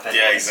bat it up.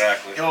 Yeah,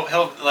 exactly.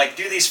 He'll like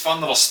do these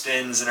fun little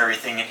spins and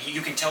everything, and you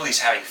can tell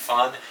he's having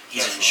fun.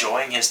 He's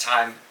enjoying his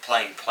time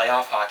playing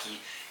playoff hockey,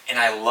 and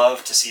I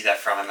love to see that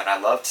from him. And I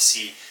love to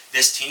see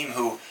this team,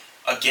 who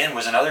again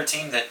was another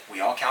team that we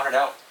all counted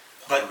out.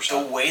 But 100%.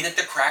 The way that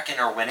the Kraken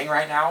are winning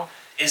right now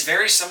is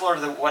very similar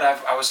to what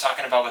I was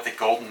talking about with the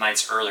Golden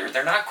Knights earlier.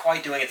 They're not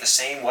quite doing it the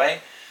same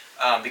way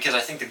because I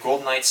think the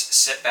Golden Knights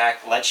sit back,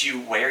 let you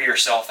wear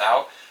yourself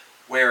out,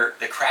 where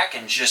the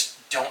Kraken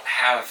just don't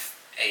have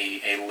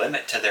a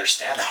limit to their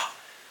stamina.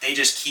 They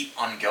just keep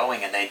on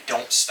going and they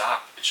don't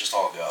stop. It's just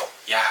all go.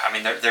 Yeah, I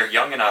mean they're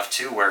young enough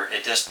too where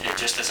it just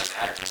doesn't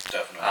matter.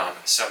 Definitely.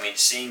 So I mean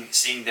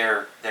seeing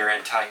their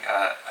entire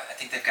I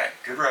think they've got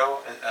Goodrow.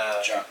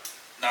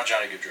 Not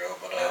Johnny Goodrow,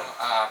 but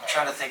I'm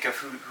trying to think of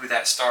who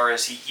that star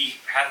is. He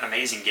had an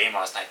amazing game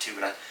last night too,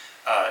 but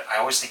I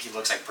always think he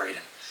looks like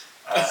Braden.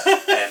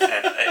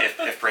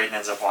 And if Braden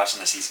ends up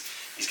watching this,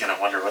 he's gonna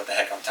wonder what the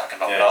heck I'm talking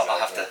about. Yeah, but exactly. I'll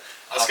have to.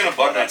 That's gonna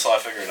bug me until I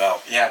figure it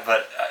out. Yeah,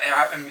 but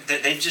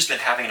they've just been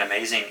having an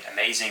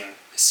amazing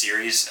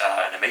series,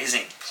 an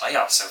amazing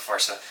playoff so far.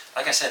 So,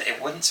 like I said,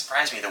 it wouldn't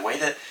surprise me the way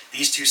that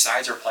these 2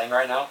 sides are playing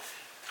right now.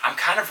 I'm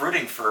kind of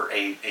rooting for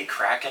a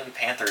Kraken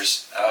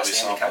Panthers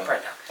Stanley Cup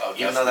right now,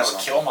 even though that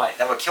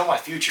would kill my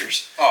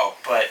futures. Oh,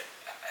 but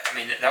I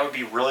mean that would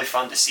be really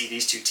fun to see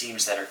these 2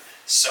 teams that are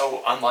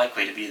so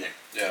unlikely to be there.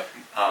 Yeah.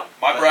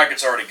 My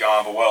bracket's already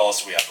gone, but what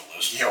else do we have to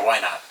lose? Yeah, why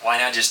not? Why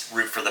not just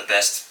root for the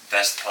best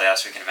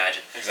playoffs we can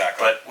imagine?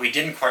 Exactly. But we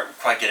didn't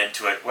quite get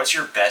into it. What's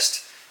your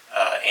best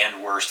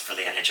and worst for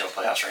the NHL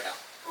playoffs right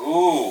now?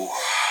 Ooh.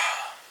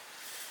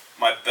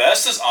 My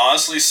best is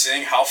honestly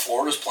seeing how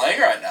Florida's playing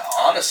right now,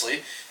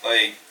 honestly.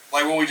 Like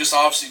what we just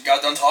obviously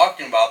got done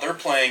talking about. They're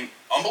playing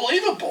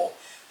unbelievable.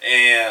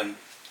 And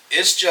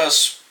it's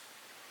just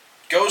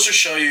goes to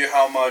show you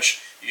how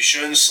much you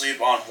shouldn't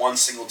sleep on one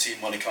single team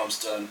when it comes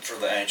to for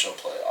the NHL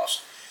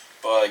playoffs.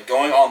 But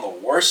going on the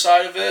worst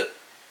side of it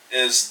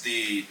is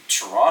the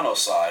Toronto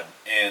side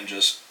and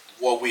just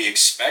what we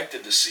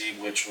expected to see,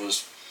 which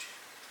was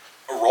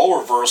a role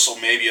reversal,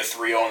 maybe a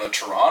 3-0 in the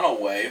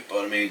Toronto way.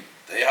 But, I mean,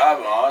 they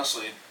haven't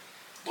honestly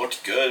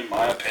looked good in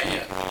my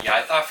opinion. Yeah,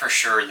 I thought for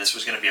sure this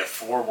was going to be a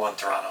 4-1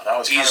 Toronto. That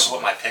was kind of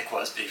what my pick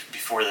was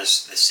before this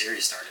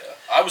series started. Yeah.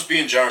 I was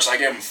being generous. I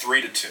gave them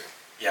 3-2.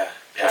 Yeah.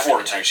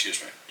 Before the team,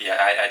 excuse me. Yeah,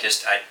 I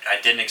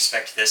didn't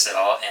expect this at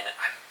all, and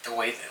the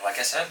way, like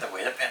I said, the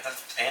way the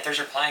Panthers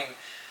are playing,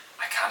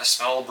 I kind of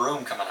smell a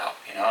broom coming out.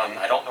 And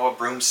I don't know what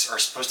brooms are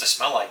supposed to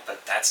smell like,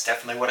 but that's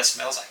definitely what it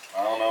smells like.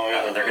 I don't know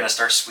either. They're going to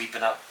start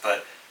sweeping up,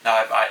 but no,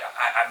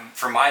 I'm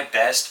for my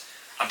best,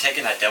 I'm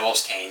taking that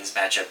Devils-Canes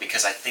matchup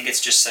because I think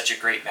it's just such a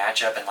great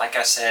matchup, and like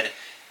I said,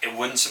 it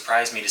wouldn't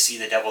surprise me to see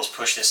the Devils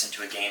push this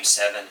into a Game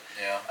 7.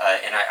 Yeah.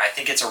 And I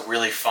think it's a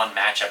really fun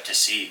matchup to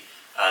see.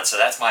 So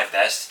that's my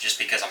best, just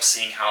because I'm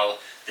seeing how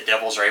the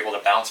Devils are able to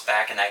bounce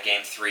back in that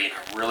Game 3, and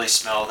I really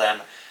smell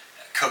them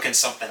cooking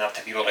something up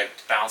to be able to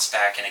bounce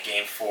back in a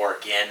Game 4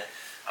 again,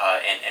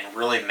 and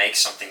really make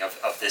something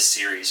of this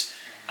series.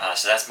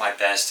 So that's my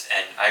best,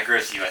 and I agree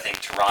with you. I think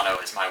Toronto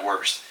is my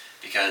worst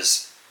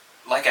because,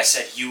 like I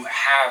said, you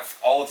have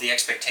all of the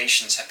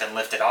expectations have been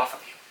lifted off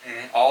of you.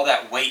 All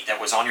that weight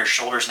that was on your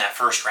shoulders in that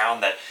first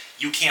round, that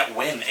you can't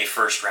win a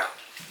first round.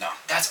 No.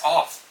 That's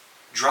off.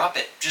 Drop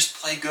it.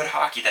 Just play good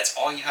hockey. That's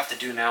all you have to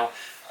do now.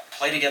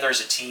 Play together as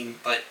a team,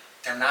 but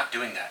they're not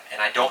doing that. And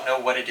I don't know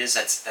what it is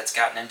that's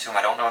gotten into them.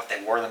 I don't know if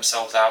they wore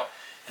themselves out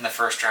in the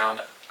first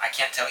round. I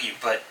can't tell you,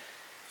 but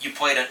you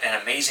played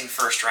an amazing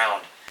first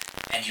round,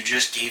 and you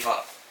just gave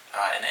up.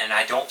 And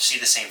I don't see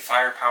the same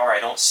firepower. I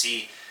don't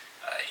see,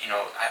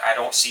 I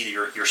don't see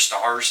your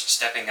stars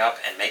stepping up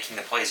and making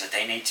the plays that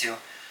they need to.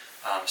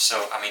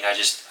 So I mean,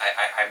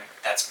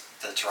 that's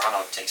the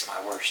Toronto takes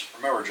my worst.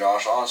 Remember,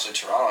 Josh, honestly,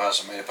 Toronto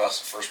hasn't made it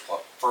past the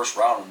first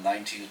round in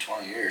 19 to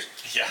 20 years.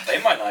 Yeah.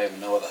 They might not even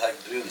know what the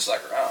heck to do in the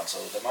second round, so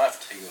they might have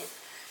to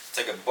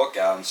take a book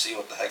out and see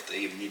what the heck they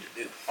even need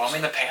to do. Well, I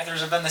mean, the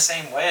Panthers have been the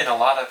same way in a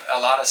lot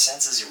of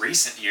senses in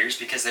recent years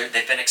because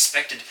they've been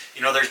expected.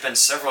 There's been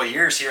several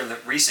years here in the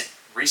recent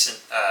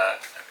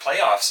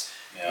playoffs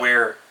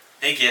where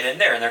they get in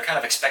there and they're kind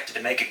of expected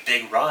to make a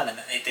big run, and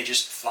they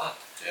just flop.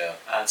 Yeah.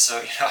 And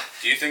so,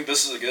 Do you think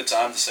this is a good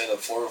time to say that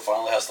Florida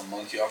finally has the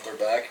monkey off their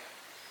back?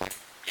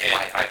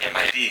 It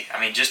might be.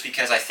 I mean, just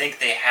because I think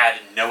they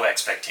had no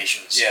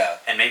expectations. Yeah.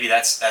 And maybe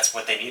that's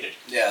what they needed.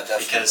 Yeah,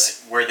 definitely.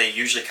 Because where they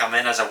usually come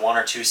in as a 1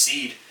 or 2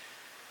 seed,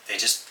 they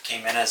just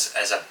came in as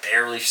a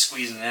barely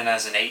squeezing in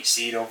as an 8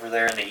 seed over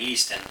there in the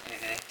East, and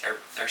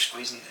they're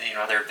squeezing.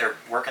 They're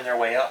working their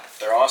way up.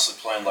 They're honestly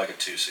playing like a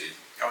 2 seed.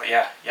 Oh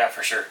yeah,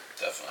 for sure.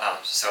 Definitely.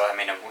 So I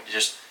mean,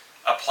 just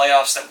a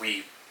playoffs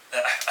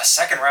a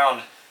second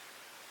round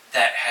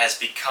that has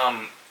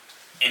become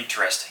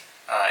interesting,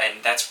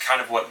 and that's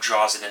kind of what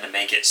draws it in to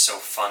make it so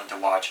fun to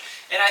watch.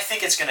 And I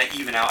think it's going to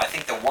even out. I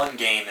think the one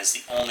game is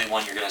the only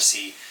one you're going to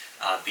see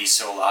be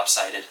so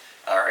lopsided,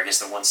 or I guess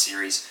the one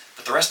series.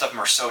 But the rest of them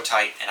are so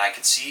tight, and I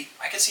could see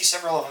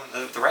several of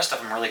them. The rest of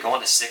them really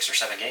going to 6 or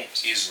 7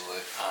 games easily.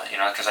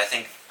 Because I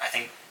think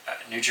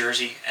New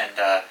Jersey and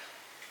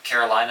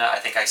Carolina, I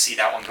think I see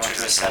that one going to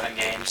 7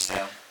 games.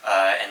 Yeah.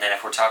 And then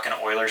if we're talking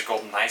Oilers,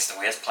 Golden Knights, the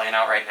way it's playing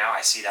out right now,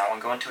 I see that one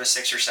going to a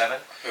 6 or 7.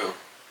 Who?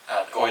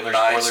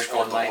 Oilers,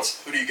 Golden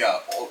Knights. Who do you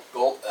got?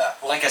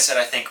 Like I said,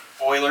 I think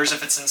Oilers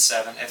if it's in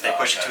 7, if they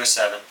push it to a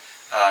 7.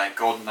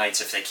 Golden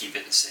Knights if they keep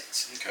it in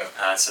 6. Okay.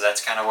 So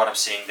that's kind of what I'm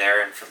seeing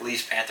there. And for the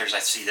Leafs Panthers, I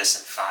see this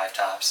in 5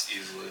 tops.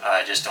 Easily.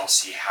 I just don't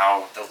see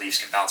how the Leafs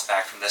can bounce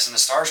back from this. And the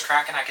Stars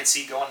Kraken, I could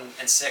see going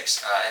in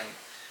 6. And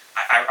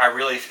I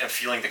really am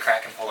feeling the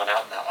Kraken pulling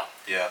out in that one.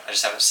 Yeah. I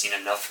just haven't seen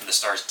enough from the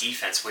Stars'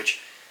 defense, which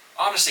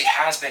honestly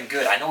has been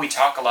good. I know we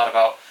talk a lot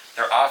about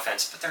their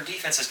offense, but their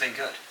defense has been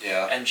good.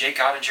 Yeah. And Jake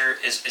Ottinger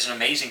is an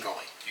amazing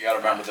goalie. You got to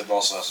remember they've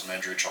also had some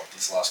injury trouble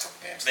these last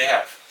couple games. They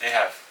have.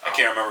 I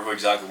can't remember who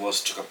exactly it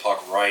was. Took a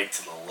puck right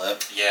to the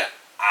lip. Yeah.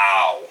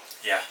 Ow.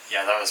 Yeah.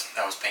 That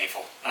was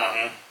painful.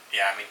 Mm-hmm.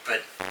 Yeah, I mean,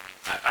 but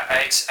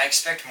I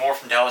expect more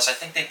from Dallas. I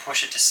think they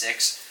push it to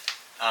 6,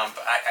 but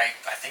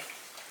I think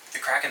the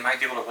Kraken might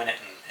be able to win it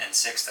in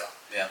 6 though.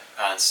 Yeah.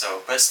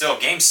 But still,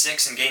 Game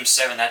 6 and Game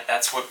 7,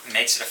 that's what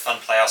makes it a fun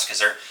playoffs because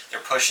they're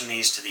pushing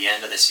these to the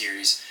end of the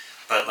series.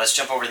 But let's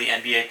jump over to the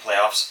NBA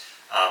playoffs.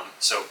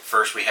 So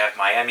first we have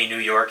Miami, New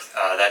York.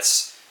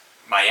 That's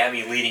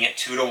Miami leading at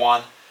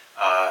 2-1.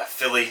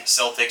 Philly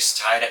Celtics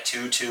tied at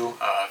 2-2.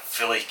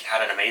 Philly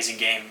had an amazing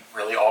game,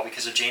 really all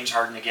because of James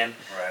Harden again.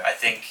 Right. I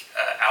think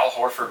Al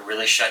Horford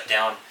really shut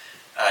down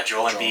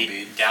Joel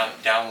Embiid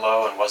down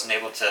low and wasn't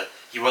able to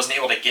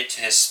get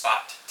to his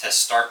spot to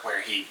start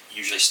where he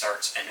usually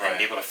starts and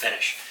be able to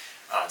finish.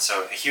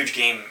 So a huge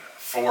game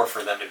 4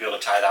 for them to be able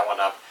to tie that one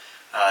up.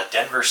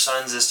 Denver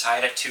Suns is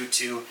tied at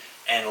 2-2,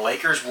 and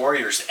Lakers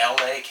Warriors,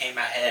 LA came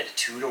ahead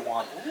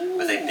 2-1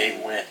 with a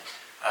big win.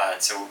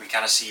 So we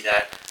kind of see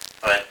that,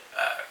 but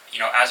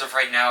as of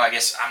right now, I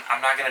guess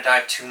I'm not going to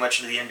dive too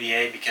much into the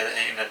NBA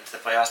into the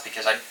playoffs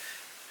because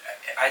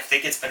I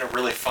think it's been a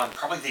really fun,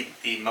 probably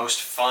the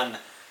most fun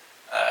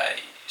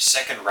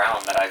second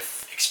round that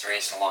I've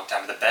experienced in a long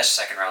time. The best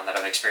second round that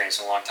I've experienced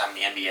in a long time in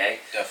the NBA.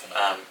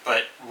 Definitely.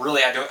 But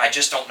really, I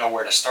just don't know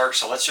where to start.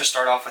 So let's just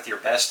start off with your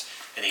best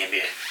in the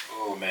NBA.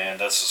 Oh man,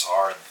 this is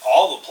hard.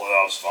 All the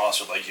playoffs,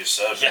 honestly, like you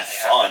said, have been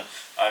fun.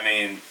 I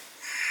mean,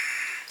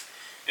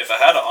 if I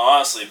had to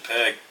honestly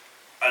pick,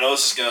 I know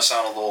this is gonna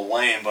sound a little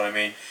lame, but I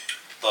mean,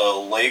 the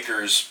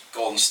Lakers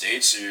Golden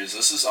State series,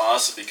 this is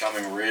honestly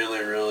becoming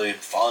really, really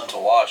fun to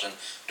watch. And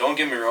don't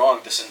get me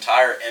wrong, this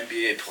entire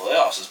NBA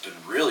playoffs has been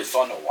really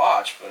fun to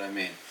watch. But I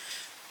mean,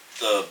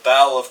 the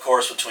battle, of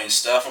course, between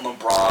Steph and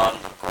LeBron,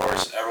 of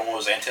course, everyone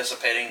was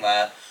anticipating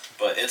that.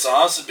 But it's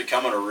honestly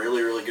becoming a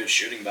really, really good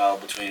shooting battle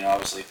between,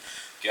 obviously,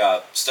 you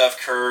got Steph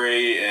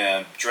Curry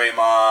and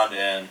Draymond,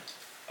 and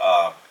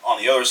on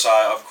the other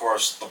side, of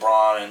course,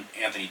 LeBron and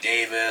Anthony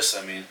Davis.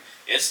 I mean,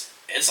 it's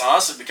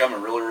honestly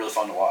becoming really, really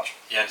fun to watch.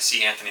 Yeah, to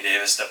see Anthony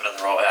Davis step into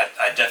the role,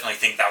 I definitely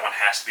think that one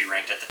has to be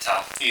ranked at the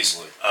top.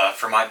 Easily.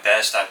 For my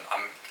best,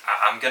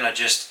 I'm gonna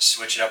just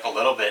switch it up a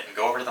little bit and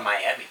go over to the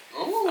Miami.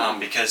 Ooh.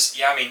 Because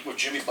I mean, with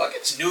Jimmy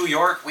Buckets, New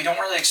York, we don't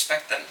really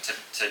expect them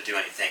to do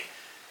anything,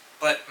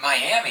 but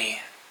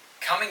Miami,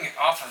 coming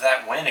off of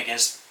that win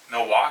against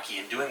Milwaukee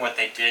and doing what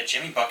they did,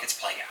 Jimmy Buckets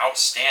playing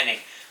outstanding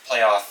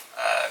playoff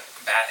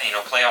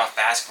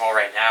basketball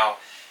right now,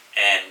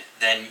 and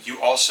then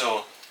you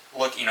also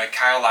look,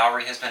 Kyle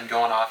Lowry has been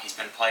going off. He's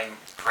been playing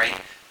great.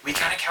 We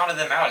kind of counted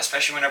them out,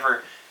 especially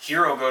whenever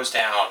Hero goes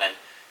down, and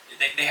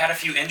they had a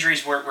few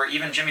injuries where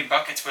even Jimmy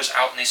Buckets was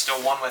out and they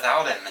still won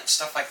without him and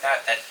stuff like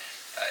that.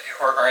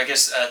 Or I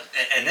guess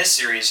in this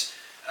series,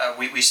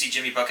 we see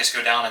Jimmy Buckets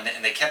go down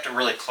and they kept it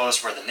really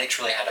close where the Knicks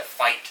really had to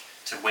fight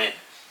to win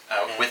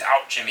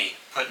without Jimmy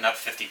putting up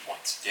 50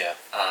 points. Yeah.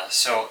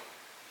 So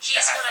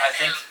I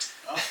think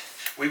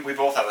we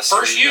both have a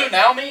Siri. First you,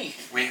 now me.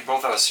 We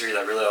both have a Siri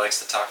that really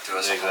likes to talk to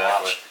us on the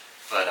watch.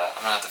 But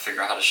I'm going to have to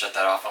figure out how to shut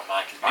that off on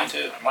mine. Mine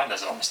too. Mine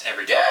does it almost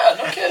every time. Yeah,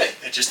 no kidding.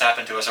 It just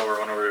happened to us over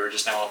when we were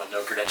just now on the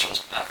No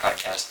Credentials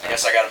podcast. I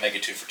guess I got to make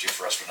it 2 for 2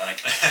 for us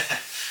tonight.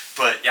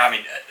 But yeah, I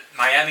mean,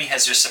 Miami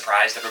has just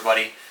surprised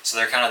everybody. So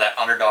they're kind of that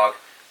underdog.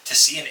 To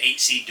see an 8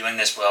 seed doing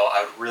this well,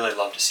 I would really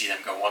love to see them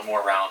go one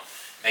more round,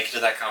 make it to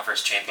that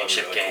conference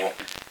championship really game.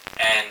 Cool.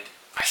 And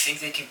I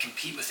think they can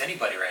compete with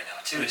anybody right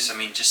now, too. Mm-hmm. So, I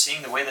mean, just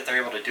seeing the way that they're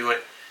able to do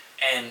it,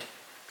 and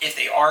if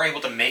they are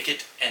able to make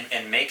it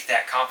and make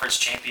that conference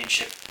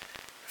championship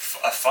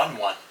a fun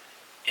one,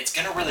 it's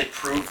going to really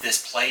prove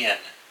this play-in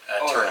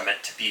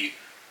tournament to be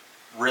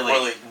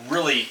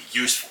really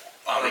useful.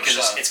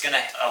 Because it's going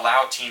to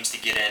allow teams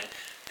to get in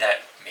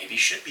that maybe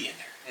should be in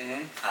there.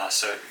 Mm-hmm.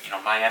 So,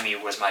 Miami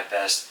was my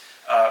best.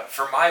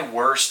 For my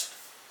worst,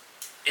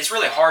 it's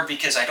really hard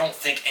because I don't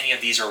think any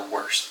of these are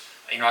worst.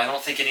 I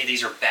don't think any of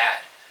these are bad.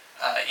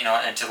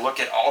 And to look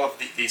at all of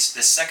these,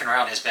 this second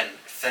round has been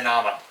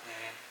phenomenal.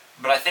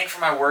 Mm-hmm. But I think for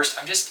my worst,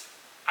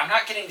 I'm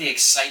not getting the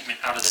excitement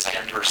out of the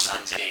Denver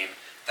Suns game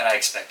that I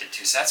expected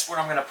to. So that's what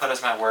I'm going to put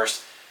as my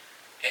worst.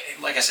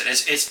 Like I said,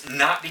 it's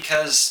not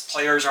because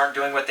players aren't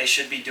doing what they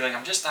should be doing.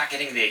 I'm just not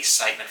getting the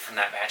excitement from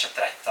that matchup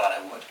that I thought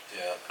I would.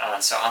 Yeah.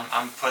 So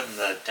I'm putting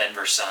the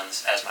Denver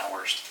Suns as my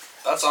worst.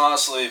 That's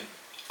honestly,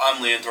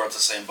 I'm leaning towards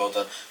the same boat.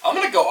 Then I'm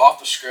going to go off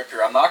the script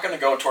here. I'm not going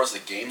to go towards the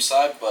game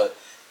side, but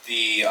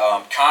the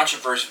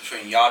controversy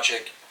between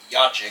Yajic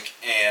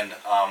and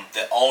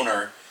the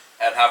owner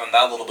and having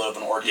that little bit of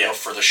an ordeal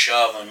for the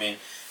shove. I mean,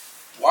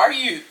 why are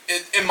you?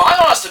 In my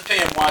honest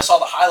opinion, when I saw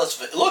the highlights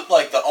of it, it looked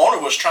like the owner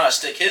was trying to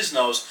stick his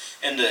nose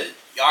into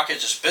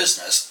Jokic's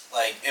business.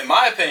 Like, in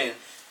my opinion,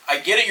 I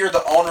get it, you're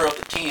the owner of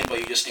the team, but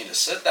you just need to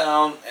sit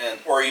down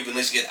or even at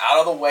least get out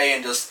of the way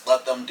and just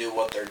let them do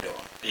what they're doing.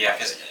 Yeah,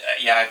 because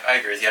I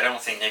agree with you. I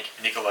don't think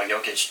Nikola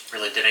Jokic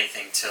really did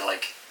anything to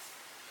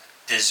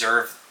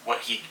deserve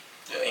what he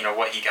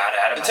what he got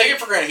out of it. And take it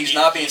for granted, he's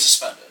not being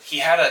suspended. He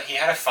had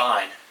a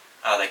fine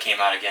that came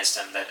out against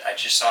him that I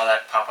just saw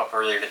that pop up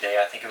earlier today.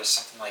 I think it was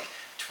something like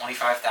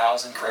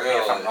 $25,000. Correct me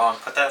if I'm wrong.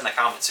 Put that in the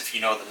comments if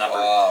you know the number.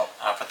 Wow.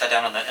 Put that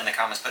down in the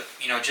comments. But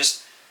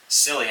just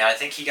silly. I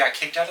think he got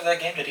kicked out of that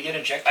game. Did he get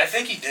ejected? I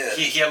think he did.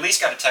 He at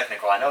least got a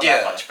technical. I know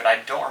that much, but I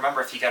don't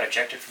remember if he got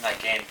ejected from that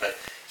game. But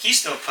he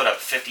still put up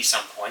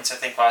 50-some points, I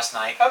think, last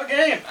night. Have a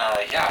game.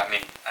 Yeah, I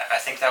mean, I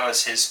think that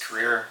was his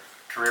career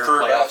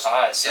playoff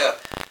high. So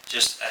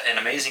just an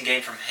amazing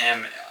game from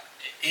him.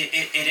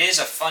 It is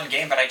a fun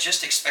game, but I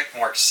just expect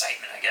more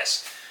excitement, I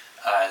guess.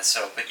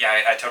 But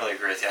yeah, I totally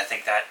agree with you. I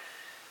think that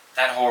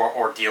whole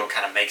ordeal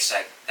kind of makes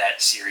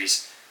that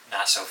series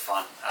not so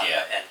fun.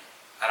 And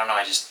I don't know.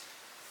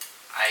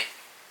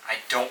 I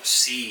don't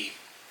see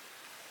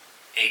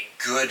a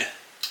good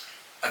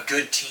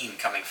team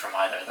coming from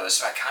either of those.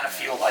 So I kind of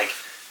feel like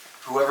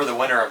whoever the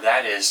winner of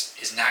that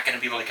is not going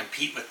to be able to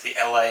compete with the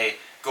LA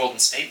Golden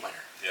State winner.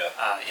 Yeah.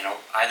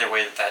 Either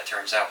way that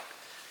turns out.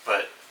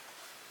 But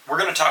we're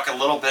going to talk a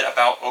little bit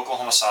about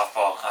Oklahoma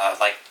softball.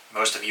 Like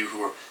most of you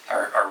who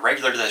are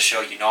regular to the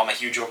show, I'm a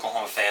huge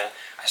Oklahoma fan.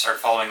 I started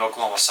following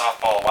Oklahoma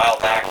softball a while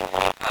back,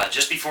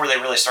 just before they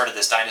really started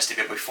this dynasty.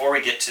 But before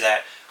we get to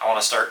that, I want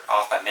to start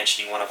off by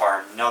mentioning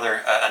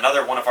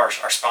another one of our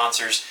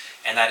sponsors,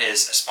 and that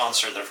is a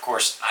sponsor that, of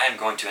course, I am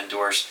going to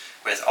endorse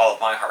with all of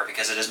my heart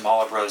because it is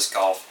Mala Bros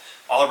Golf.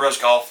 Mala Bros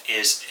Golf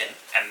is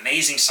an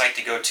amazing site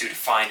to go to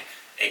find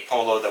a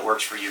polo that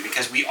works for you,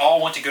 because we all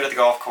want to go to the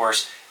golf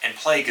course and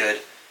play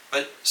good,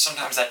 but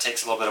sometimes that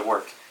takes a little bit of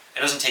work. It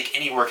doesn't take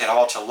any work at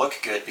all to look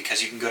good,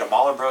 because you can go to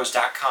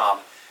malabros.com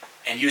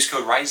and use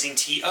code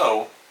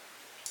RISINGTO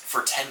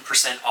for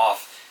 10%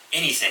 off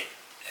anything.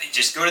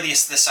 Just go to the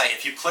site.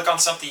 If you click on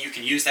something, you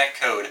can use that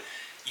code.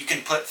 You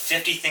can put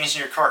 50 things in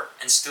your cart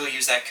and still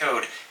use that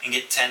code and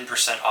get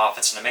 10% off.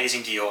 It's an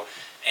amazing deal,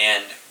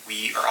 and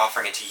we are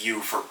offering it to you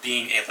for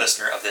being a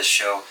listener of this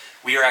show.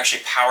 We are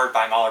actually powered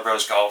by Mahler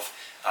Bros Golf.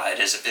 It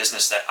is a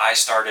business that I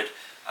started,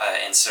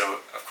 and so,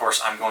 of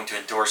course, I'm going to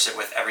endorse it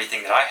with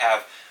everything that I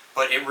have,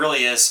 but it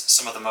really is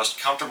some of the most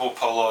comfortable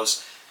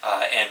polos,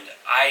 and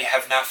I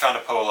have not found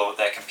a polo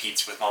that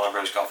competes with Mahler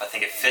Bros Golf. I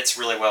think it fits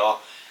really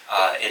well.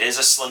 It is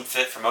a slim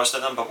fit for most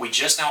of them, but we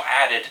just now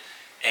added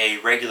a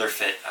regular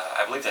fit.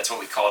 I believe that's what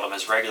we called them,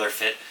 as regular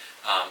fit.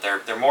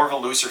 They're more of a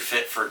looser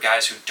fit for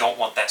guys who don't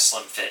want that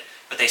slim fit,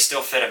 but they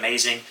still fit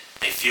amazing.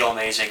 They feel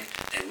amazing.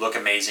 They look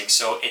amazing.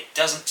 So it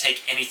doesn't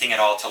take anything at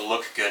all to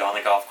look good on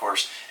the golf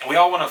course, and we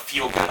all want to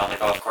feel good on the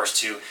golf course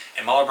too.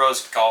 In Mahler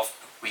Bros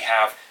Golf, we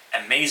have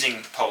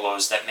amazing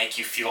polos that make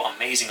you feel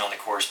amazing on the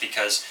course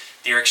because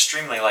they're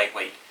extremely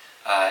lightweight.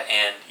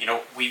 And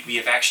we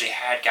have actually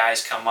had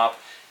guys come up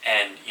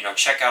and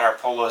check out our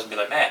polos and be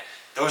like, man,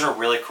 those are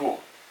really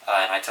cool.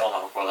 And I tell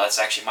them, well, that's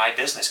actually my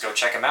business. Go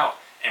check them out.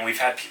 And we've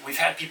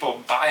had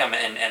people buy them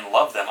and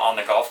love them on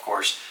the golf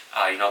course.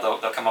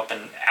 They'll come up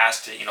and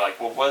ask to,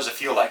 well, what does it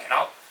feel like? And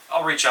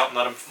I'll reach out and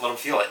let them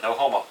feel it. No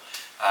homo.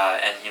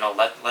 And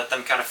let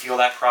them kind of feel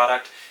that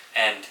product,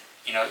 and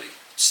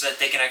so that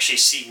they can actually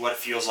see what it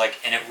feels like.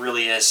 And it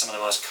really is some of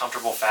the most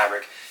comfortable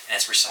fabric, and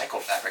it's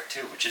recycled fabric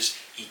too, which is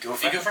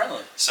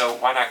eco-friendly. So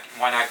why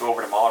not go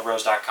over to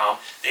MahlerBros.com?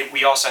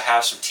 We also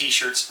have some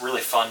T-shirts,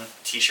 really fun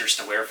T-shirts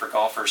to wear for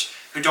golfers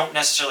who don't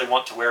necessarily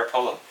want to wear a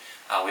polo.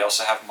 We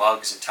also have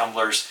mugs and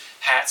tumblers,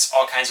 hats,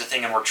 all kinds of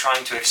things, and we're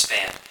trying to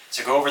expand.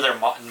 So go over there,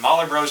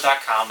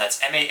 MahlerBros.com. That's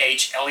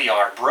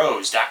MAHLER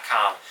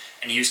Bros.com,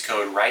 and use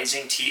code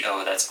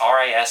RISINGTO. That's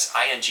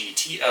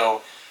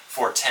RISINGTO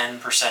for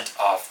 10%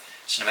 off.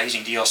 It's an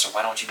amazing deal. So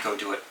why don't you go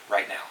do it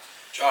right now?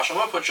 Josh, I'm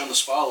going to put you on the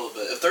spot a little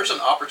bit. If there's an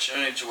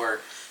opportunity to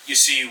where you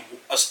see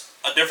a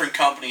different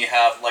company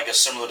have like a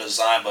similar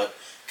design but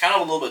kind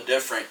of a little bit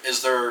different,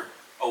 is there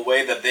a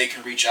way that they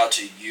can reach out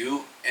to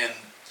you and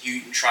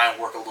you can try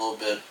and work a little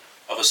bit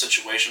of a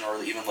situation,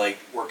 or even like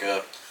work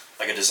a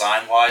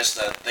design wise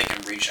that they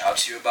can reach out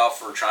to you about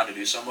for trying to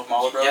do something with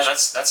Mahler Bros? Yeah,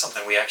 that's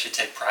something we actually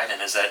take pride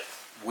in, is that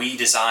we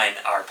design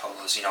our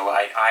polos.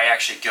 I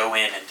actually go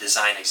in and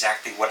design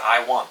exactly what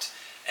I want,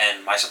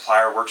 and my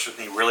supplier works with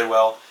me really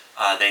well.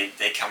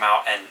 They come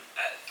out, and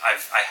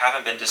I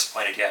haven't been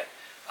disappointed yet.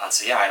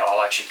 So yeah,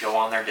 I'll actually go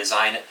on there,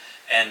 design it.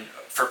 And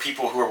for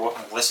people who are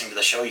listening to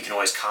the show, you can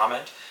always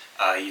comment.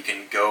 You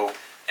can go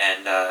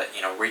and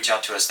reach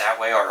out to us that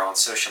way, or on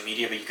social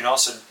media. But you can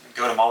also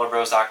go to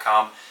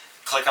MahlerBros.com,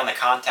 click on the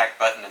contact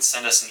button, and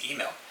send us an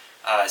email.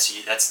 So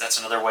that's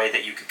another way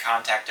that you can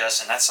contact us,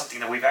 and that's something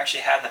that we've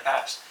actually had in the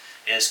past,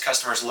 is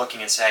customers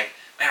looking and saying,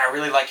 man, I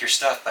really like your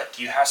stuff, but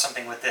do you have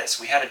something with this?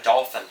 We had a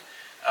dolphin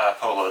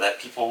polo that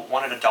people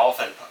wanted a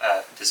dolphin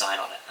design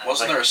on it. And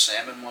Wasn't there a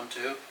salmon one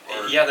too?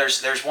 Or? Yeah,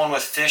 there's one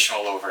with fish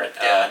all over it,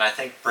 and I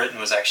think Britain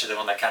was actually the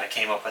one that kind of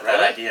came up with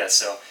that idea.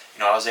 So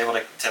I was able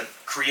to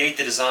create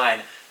the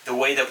design the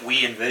way that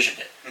we envisioned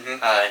it.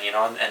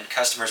 Mm-hmm. And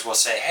customers will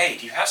say, hey,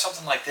 do you have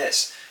something like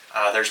this?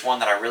 There's one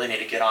that I really need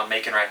to get on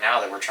making right now,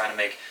 that we're trying to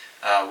make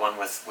one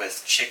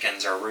with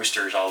chickens or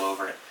roosters all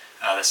over it.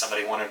 That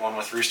somebody wanted one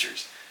with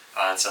roosters.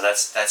 And so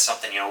that's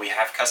something, we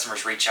have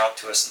customers reach out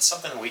to us, and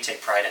something that we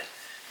take pride in.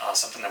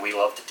 Something that we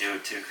love to do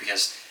too,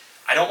 because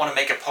I don't want to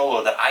make a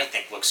polo that I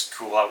think looks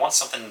cool. I want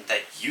something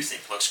that you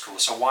think looks cool.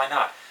 So why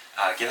not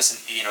give us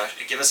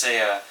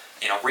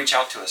reach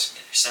out to us.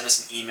 Send us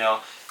an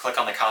email. Click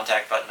on the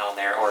contact button on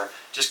there, or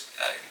just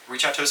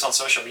reach out to us on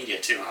social media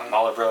too.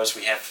 Mahler Bros.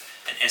 We have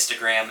an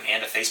Instagram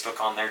and a Facebook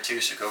on there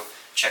too. So go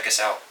check us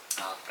out.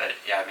 But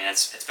yeah,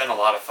 it's been a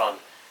lot of fun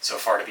so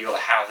far to be able to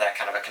have that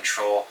kind of a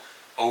control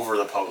over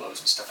the polos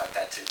and stuff like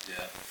that too.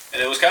 Yeah,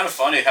 and it was kind of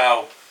funny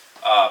how.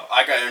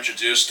 I got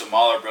introduced to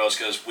Mahler Bros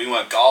because we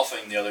went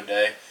golfing the other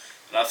day,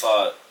 and I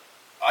thought,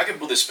 I could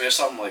put this space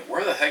up. I'm like,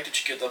 where the heck did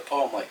you get that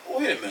pole? I'm like,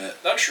 wait a minute,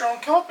 that's your own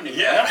company,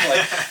 man.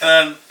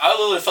 And I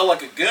literally felt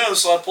like a goon,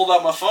 so I pulled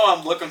out my phone.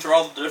 I'm looking through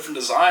all the different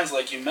designs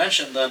like you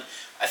mentioned. Then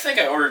I think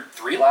I ordered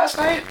 3 last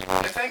night.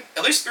 I think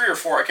at least 3 or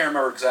 4. I can't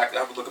remember exactly.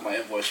 I have to look at my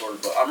invoice order,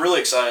 but I'm really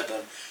excited.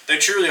 Then they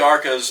truly are,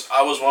 because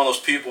I was one of those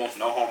people,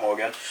 no homo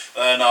again,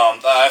 and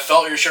I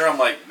felt your shirt. I'm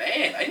like,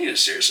 man, I need to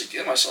seriously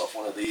get myself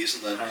one of these.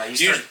 And then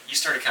you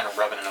started kind of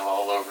rubbing it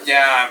all over.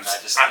 Yeah,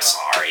 I'm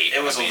sorry.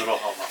 It was a little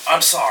homo.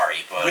 I'm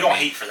sorry, but we don't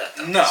hate for that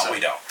though. No, so, we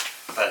don't.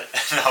 But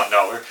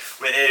no,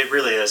 it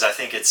really is. I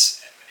think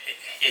it's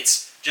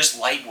just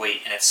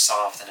lightweight, and it's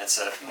soft, and it's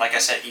like I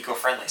said,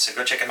 eco-friendly. So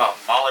go check them out,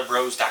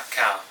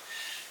 MahlerBros.com.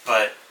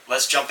 But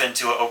let's jump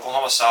into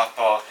Oklahoma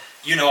softball.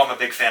 I'm a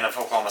big fan of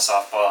Oklahoma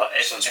softball.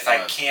 If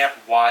I can't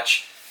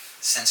watch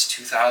since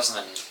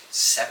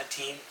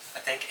 2017, I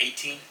think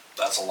 18.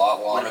 That's a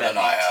lot longer than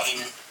I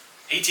have.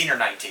 18 or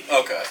 19.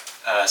 Okay.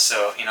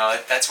 So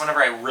that's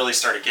whenever I really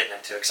started getting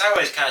into it, because I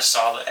always kind of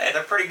saw that, hey,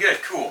 they're pretty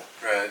good, cool.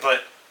 Right.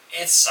 But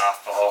it's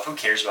softball. Who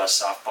cares about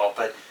softball?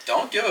 But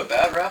don't give a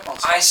bad rap on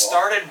softball. I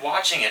started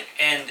watching it,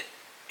 and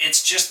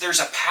it's just there's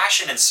a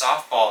passion in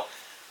softball.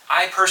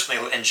 I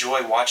personally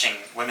enjoy watching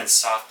women's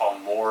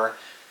softball more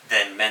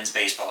than men's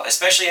baseball,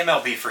 especially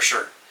MLB for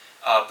sure.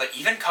 But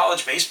even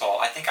college baseball,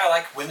 I think I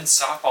like women's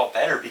softball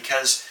better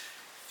because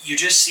you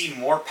just see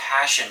more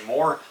passion,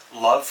 more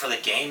love for the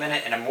game in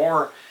it, and a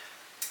more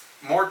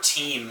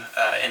team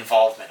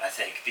involvement. I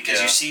think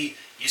because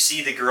you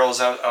see the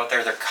girls out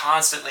there, they're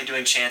constantly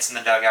doing chants in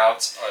the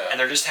dugouts, and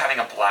they're just having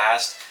a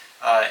blast.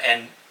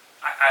 And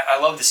I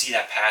love to see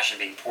that passion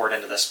being poured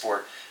into the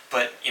sport.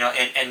 But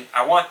and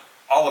I want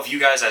all of you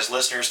guys as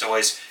listeners to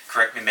always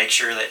correct me, make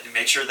sure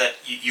that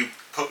you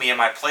put me in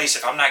my place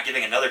if I'm not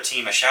giving another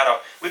team a shout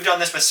out. We've done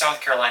this with South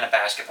Carolina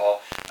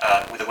basketball,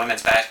 with the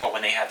women's basketball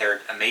when they had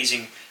their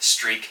amazing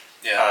streak,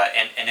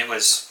 and it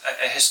was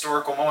a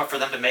historical moment for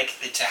them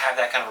to have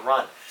that kind of a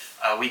run.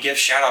 We give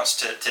shout outs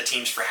to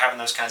teams for having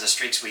those kinds of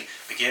streaks. We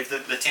gave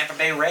the Tampa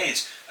Bay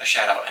Rays a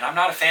shout out, and I'm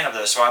not a fan of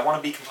those, so I want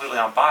to be completely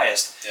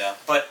unbiased. Yeah.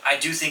 But I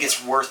do think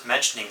it's worth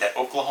mentioning that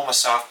Oklahoma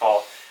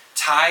softball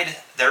tied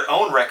their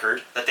own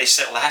record that they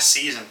set last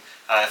season,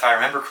 if I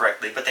remember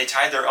correctly, but they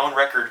tied their own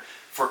record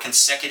for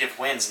consecutive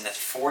wins, and that's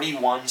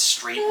 41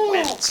 straight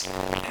wins.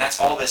 And that's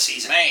all this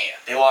season. Man.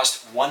 They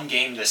lost one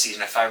game this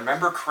season. If I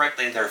remember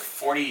correctly, they're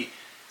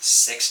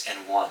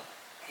 46-1.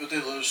 Who'd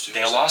they lose to?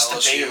 They lost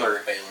to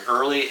Baylor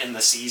early in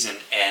the season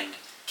and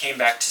came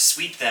back to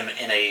sweep them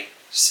in a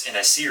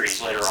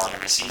series later on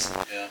in the season.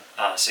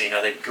 Yeah. So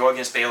they go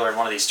against Baylor in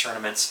one of these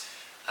tournaments.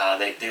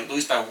 They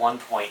lose by 1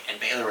 point, and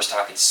Baylor was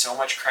talking so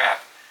much crap.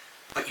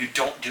 But you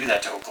don't do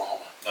that to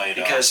Oklahoma. No, you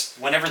don't. Because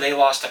whenever they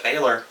lost to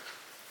Baylor,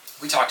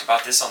 we talked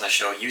about this on the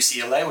show.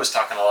 UCLA was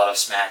talking a lot of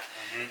smack,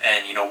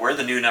 and we're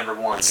the new number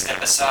one.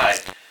 Step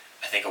aside.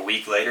 I think a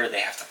week later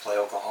they have to play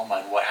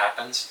Oklahoma, and what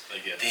happens?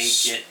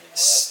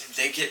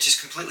 They get just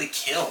completely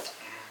killed.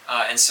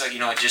 And so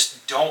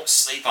just don't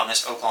sleep on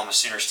this Oklahoma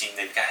Sooners team.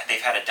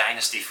 They've had a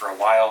dynasty for a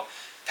while.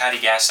 Patty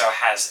Gasso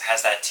has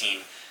that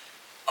team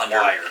under.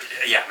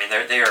 Yeah, I mean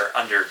they are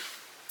under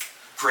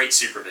great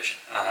supervision.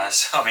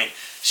 So I mean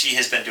she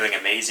has been doing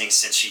amazing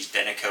since she's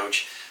been a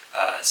coach.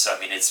 So I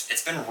mean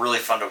it's been really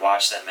fun to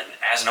watch them. And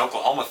as an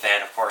Oklahoma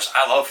fan, of course,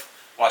 I love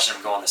watching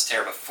them go on this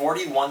tear. But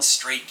 41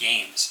 straight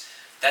games.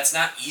 That's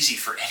not easy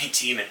for any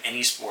team in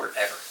any sport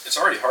ever. It's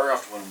already hard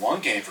enough to win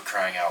one game, for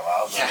crying out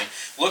loud. Yeah. I mean,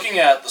 looking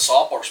at the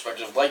softball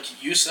perspective,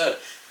 like you said,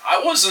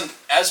 I wasn't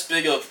as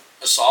big of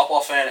a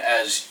softball fan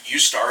as you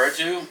started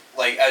to.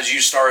 Like, as you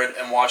started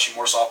and watching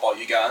more softball,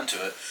 you got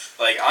into it.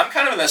 Like, I'm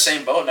kind of in that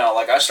same boat now.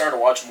 Like, I started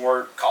to watch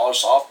more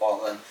college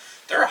softball, and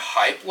their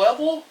hype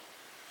level,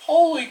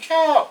 holy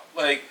cow.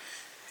 Like,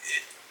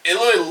 it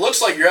literally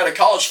looks like you're at a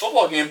college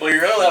football game, but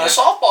you're really at a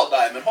softball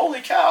diamond. Holy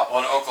cow.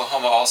 Well, and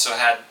Oklahoma also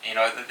had,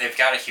 they've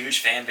got a huge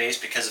fan base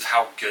because of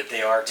how good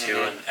they are, too.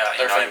 And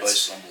their fan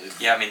base is unbelievable.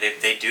 Yeah, I mean,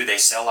 they do. They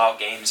sell out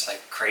games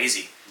like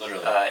crazy.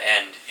 Literally.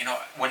 And,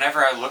 whenever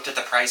I looked at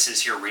the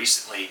prices here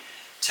recently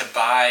to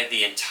buy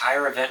the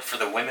entire event for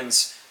the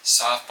women's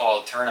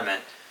softball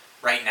tournament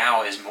right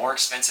now is more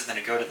expensive than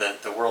to go to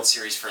the World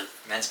Series for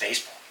men's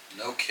baseball.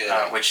 No kidding.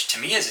 Which, to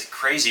me, is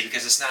crazy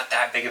because it's not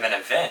that big of an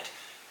event.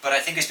 But I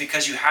think it's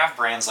because you have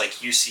brands like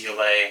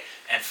UCLA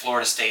and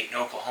Florida State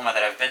and Oklahoma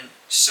that have been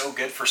so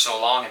good for so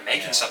long and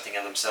making something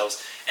of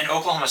themselves. And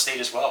Oklahoma State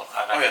as well.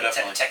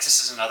 Definitely.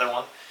 Texas is another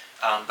one.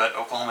 But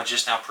Oklahoma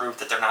just now proved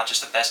that they're not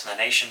just the best in the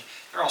nation,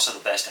 they're also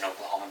the best in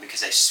Oklahoma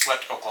because they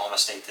swept Oklahoma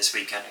State this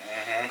weekend.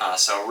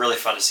 So really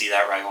fun to see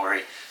that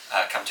rivalry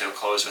come to a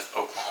close with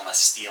Oklahoma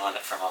stealing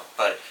it from them.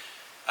 But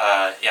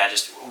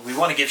we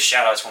want to give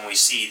shout outs when we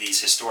see these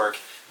historic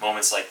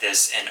moments like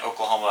this, and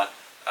Oklahoma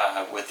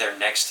with their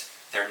next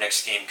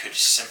game could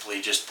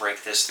simply just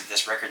break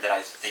this record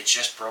that they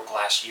just broke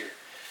last year.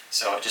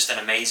 So just an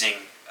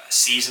amazing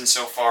season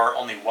so far.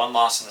 Only one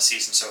loss in the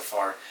season so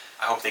far.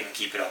 I hope they can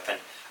keep it up, and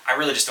I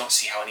really just don't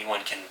see how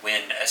anyone can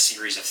win a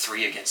series of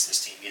 3 against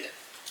this team either.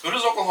 Who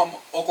does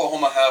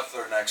Oklahoma have for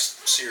their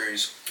next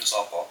series in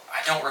softball?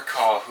 I don't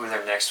recall who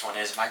their next one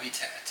is. It might be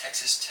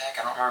Texas Tech.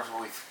 I don't remember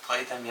if we've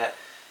played them yet.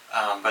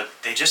 But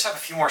they just have a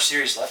few more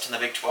series left in the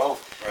Big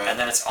 12, and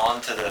then it's on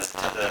to the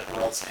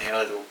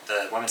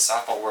Women's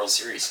Softball World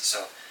Series.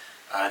 So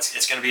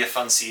it's going to be a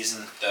fun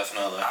season.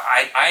 Definitely.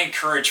 I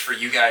encourage for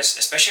you guys,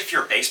 especially if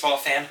you're a baseball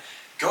fan,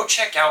 go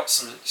check out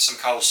some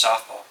college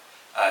softball.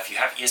 If you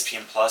have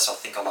ESPN Plus, I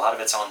think a lot of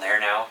it's on there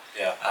now.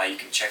 Yeah. You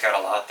can check out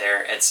a lot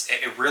there.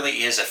 It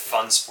really is a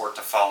fun sport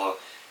to follow.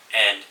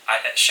 And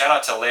shout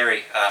out to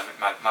Larry,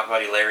 my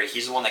buddy Larry.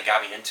 He's the one that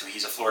got me into it.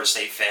 He's a Florida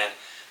State fan.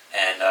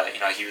 And,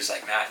 he was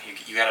like, man,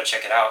 you got to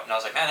check it out. And I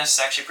was like, man, this is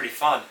actually pretty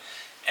fun.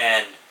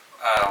 And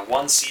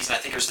one season, I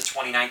think it was the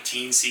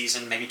 2019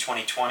 season, maybe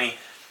 2020,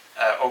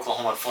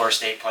 Oklahoma and Florida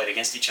State played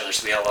against each other.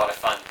 So we had a lot of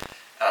fun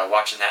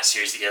watching that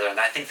series together. And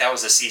I think that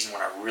was the season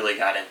when I really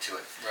got into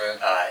it. Right.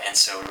 And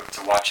so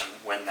to watch them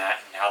win that,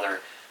 and now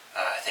they're,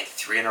 I think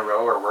 3 in a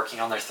row are working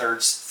on their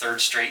third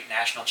straight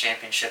national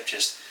championship.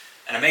 Just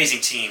an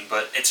amazing team.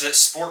 But it's a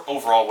sport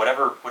overall.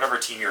 Whatever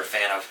team you're a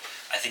fan of,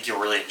 I think you'll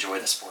really enjoy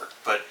the sport.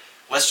 But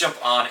let's jump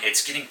on.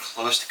 It's getting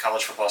close to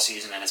college football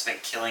season, and it's been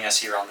killing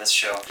us here on this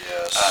show.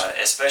 Yes.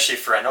 Especially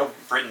I know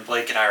Britton,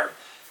 Blake, and I are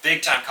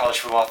big-time college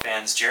football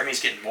fans. Jeremy's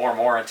getting more and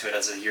more into it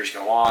as the years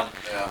go on.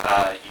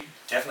 Yeah. You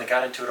definitely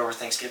got into it over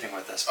Thanksgiving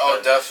with us.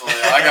 Oh,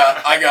 definitely.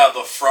 I got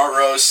the front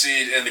row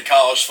seat into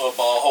college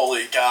football.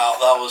 Holy cow,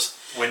 that was...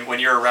 When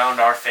you're around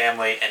our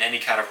family in any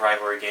kind of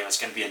rivalry game, it's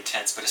going to be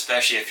intense, but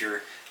especially if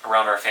you're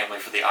around our family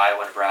for the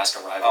Iowa-Nebraska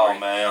rivalry. Oh,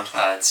 man.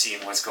 And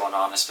seeing what's going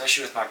on,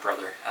 especially with my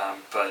brother.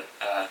 But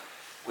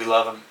we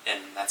love him,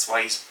 and that's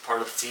why he's part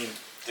of the team.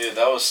 Dude,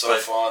 that was so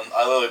fun.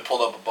 I literally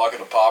pulled up a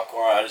bucket of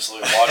popcorn. I just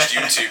literally watched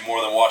YouTube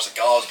more than watched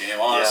the college game,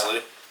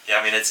 honestly. Yeah,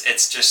 I mean,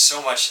 it's just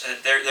so much.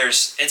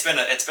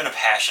 It's been a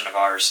passion of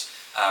ours.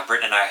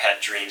 Britton and I had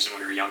dreams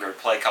when we were younger to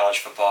play college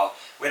football.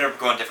 We ended up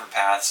going different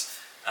paths.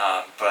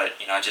 But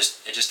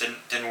it just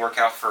didn't work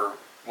out for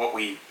what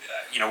we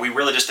we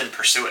really just didn't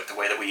pursue it the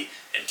way that we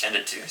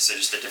intended to. So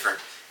just a different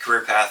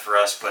career path for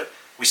us, but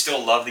we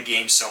still love the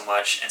game so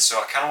much, and so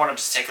I kind of wanted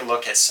to take a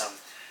look at some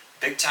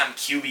big time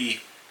QB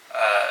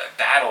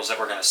battles that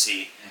we're going to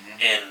see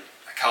in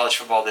college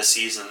football this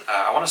season.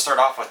 I want to start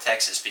off with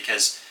Texas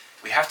because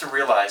we have to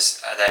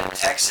realize that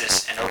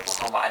Texas and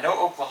Oklahoma. I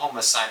know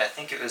Oklahoma signed. I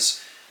think it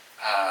was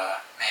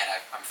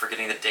I'm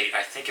forgetting the date.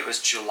 I think it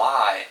was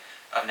July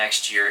of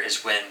next year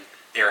is when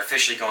they're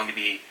officially going to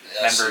be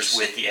members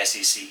with the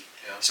SEC.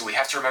 Yeah. So we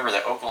have to remember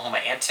that Oklahoma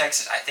and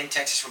Texas, I think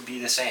Texas would be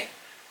the same.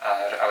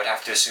 I would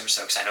have to assume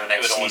so because I know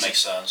next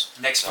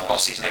football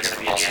season is going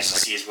to be in the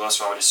SEC as well,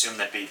 so I would assume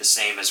that'd be the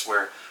same as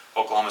where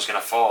Oklahoma's going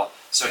to fall.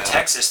 So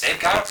Texas, they've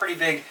got a pretty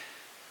big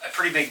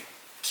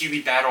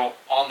QB battle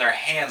on their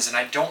hands, and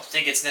I don't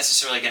think it's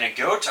necessarily going to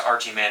go to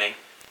Archie Manning,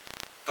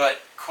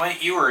 but Quinn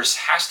Ewers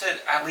has to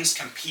at least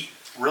compete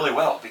really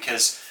well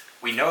because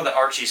we know that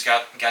Archie's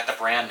got the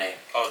brand name.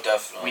 Oh,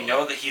 definitely. We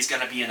know that he's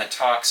going to be in the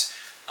talks.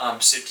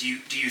 So do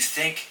you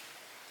think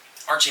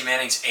Archie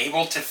Manning's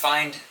able to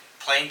find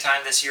playing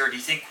time this year, or do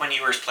you think Quinn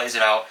Ewers plays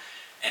it out,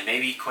 and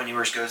maybe Quinn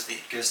Ewers goes to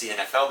the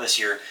NFL this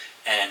year,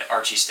 and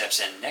Archie steps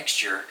in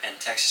next year, and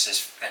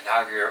Texas's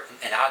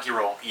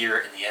inaugural year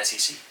in the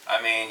SEC?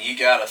 I mean,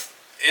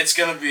 it's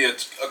going to be a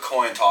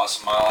coin toss,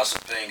 in my honest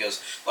opinion,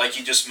 because, like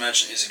you just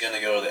mentioned, is he going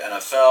to go to the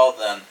NFL,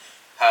 then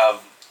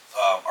have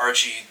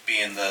Archie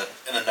be in the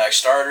next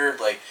starter?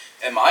 Like,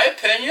 in my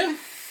opinion,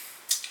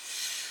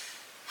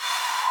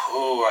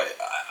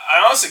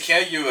 I honestly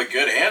can't give you a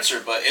good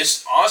answer, but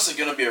it's honestly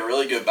going to be a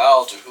really good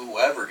battle to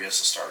whoever gets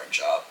the starting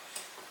job.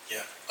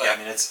 Yeah, I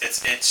mean,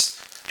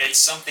 it's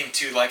something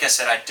too. Like I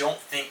said, I don't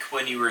think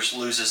Quinn Ewers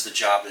loses the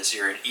job this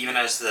year, and even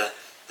as the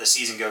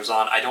season goes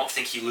on, I don't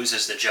think he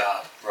loses the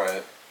job.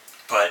 Right.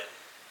 But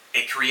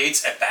it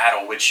creates a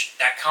battle, which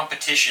that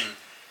competition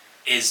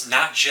is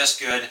not just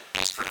good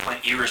for Quinn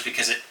Ewers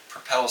because it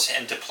propels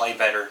him to play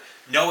better,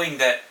 knowing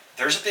that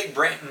there's a big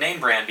name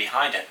brand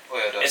behind him.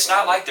 Oh, yeah, it's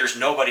not like there's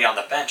nobody on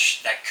the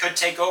bench that could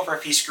take over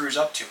if he screws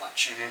up too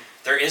much.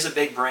 There is a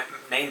big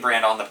name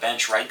brand on the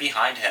bench right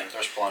behind him.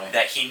 There's plenty.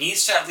 That he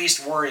needs to at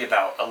least worry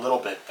about a little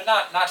bit, but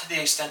not to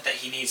the extent that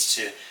he needs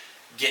to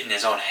get in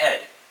his own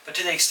head, but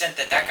to the extent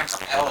that can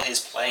propel his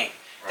playing.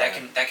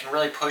 Right. That can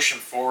really push him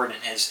forward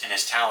in his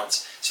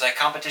talents. So that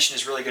competition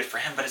is really good for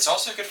him, but it's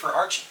also good for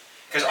Archie.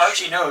 Because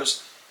Archie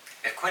knows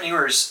if Quinn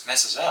Ewers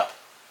messes up,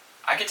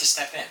 I get to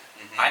step in.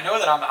 I know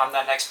that I'm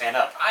that next man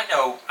up. I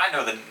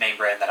know the name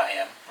brand that I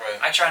am. Right.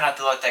 I try not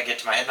to let that get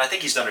to my head, and I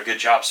think he's done a good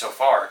job so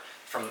far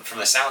from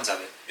the sounds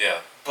of it. Yeah.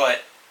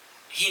 But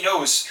he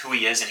knows who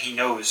he is, and he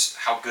knows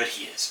how good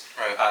he is.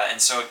 Right. And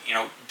so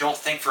don't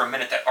think for a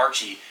minute that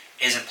Archie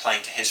isn't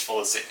playing to his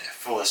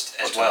fullest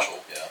as well.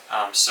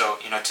 Yeah. So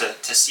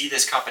to see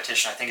this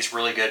competition, I think is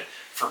really good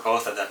for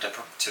both of them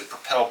to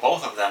propel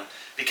both of them,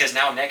 because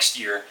now next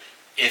year,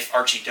 if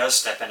Archie does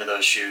step into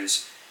those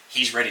shoes,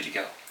 he's ready to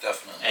go.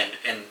 Definitely.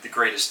 And the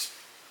greatest,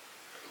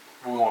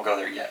 we won't go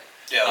there yet.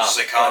 Yeah, let's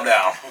say calm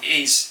down.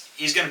 He's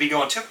going to be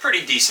going to a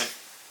pretty decent,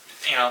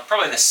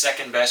 probably the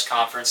second best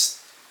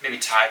conference, maybe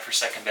tied for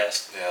second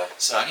best. Yeah.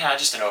 So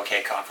just an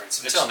okay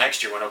conference until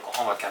next year when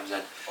Oklahoma comes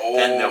in.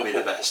 Then they'll be the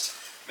best.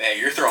 Man,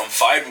 you're throwing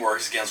fighting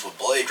words against with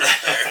Blake right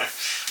there.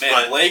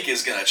 Man, Blake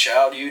is going to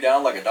chow you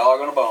down like a dog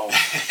on a bone.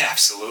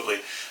 Absolutely.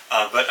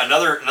 But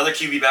another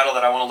QB battle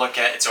that I want to look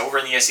at, it's over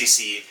in the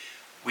SEC.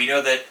 We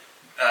know that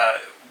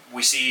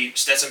we see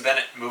Stetson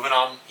Bennett moving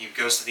on. He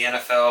goes to the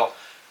NFL.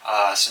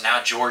 So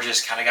now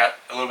Georgia's kind of got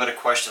a little bit of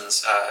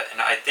questions.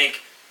 And I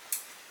think,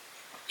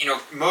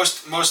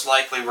 most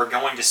likely we're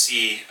going to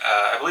see,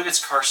 I believe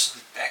it's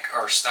Carson Beck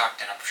or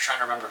Stockton. I'm trying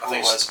to remember who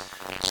it was.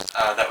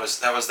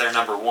 That was their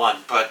number one.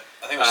 But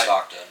I think it was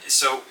Stockton.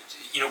 So,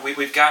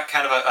 we've got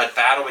kind of a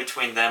battle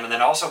between them, and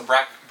then also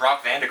Brock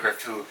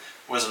Vandegrift, who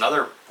was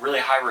another really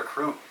high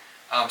recruit.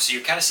 So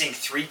you're kind of seeing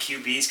three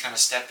QBs kind of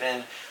step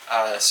in.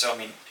 So, I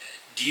mean,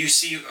 do you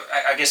see,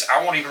 I guess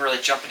I won't even really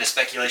jump into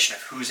speculation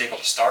of who's able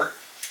to start,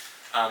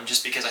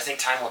 just because I think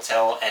time will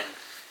tell.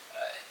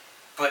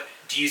 But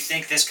do you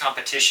think this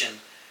competition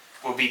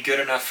will be good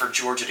enough for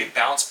Georgia to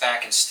bounce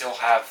back and still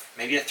have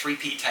maybe a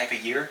three-peat type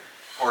of year?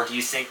 Or do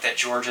you think that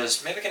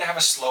Georgia's maybe going to have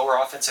a slower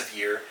offensive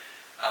year,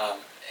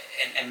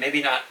 and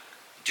maybe not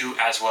do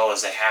as well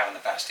as they have in the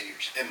past 2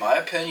 years. In my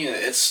opinion,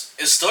 it's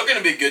still going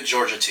to be a good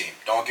Georgia team.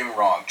 Don't get me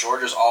wrong.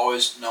 Georgia's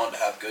always known to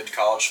have good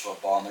college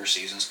football in their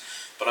seasons.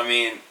 But, I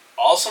mean,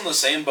 also in the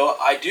same boat,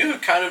 I do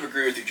kind of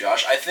agree with you,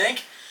 Josh. I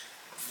think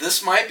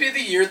this might be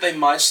the year they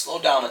might slow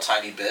down a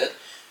tiny bit.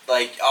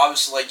 Like,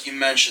 obviously, like you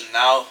mentioned,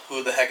 now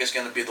who the heck is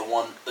going to be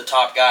the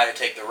top guy to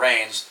take the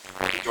reins?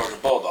 The Georgia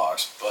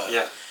Bulldogs. But,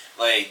 yeah.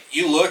 like,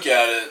 you look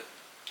at it,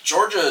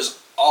 Georgia has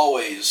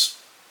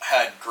always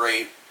had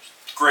great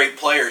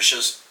players.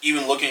 Just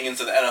even looking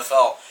into the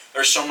NFL,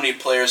 there's so many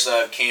players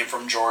that came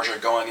from Georgia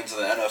going into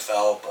the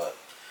NFL, but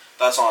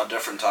that's on a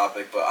different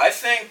topic. But I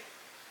think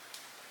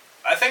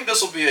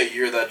this will be a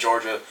year that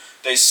Georgia,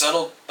 they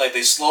slow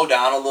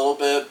down a little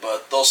bit,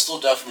 but they'll still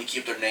definitely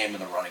keep their name in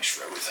the running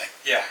for everything.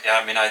 Yeah.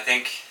 I mean, I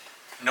think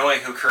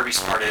knowing who Kirby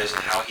Smart is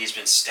and how he's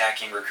been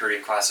stacking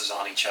recruiting classes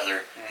on each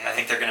other, I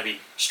think they're going to be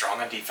strong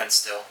on defense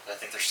still. I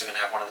think they're still going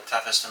to have one of the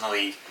toughest in the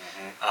league.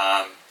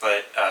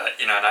 But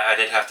and I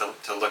did have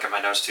to look at my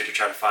notes too to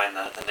try to find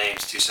the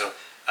names too. So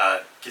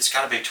it's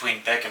kind of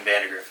between Beck and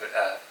Vandegrift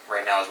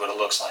right now is what it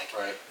looks like.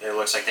 Right. It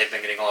looks like they've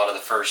been getting a lot of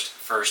the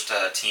first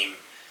team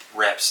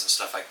reps and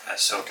stuff like that.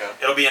 So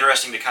it'll be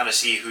interesting to kind of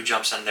see who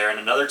jumps in there. And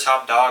another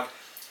top dog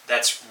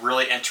that's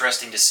really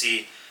interesting to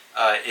see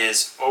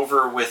is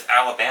over with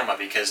Alabama,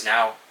 because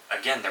now,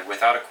 again, they're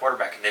without a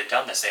quarterback, and they've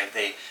done this.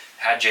 They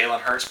had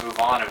Jalen Hurts move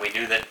on, and we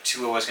knew that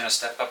Tua was going to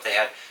step up. They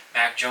had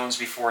Mac Jones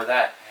before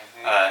that,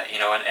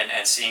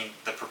 and seeing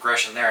the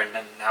progression there, and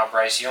then now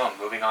Bryce Young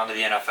moving on to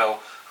the NFL.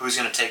 Who's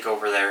going to take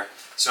over there?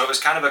 So it was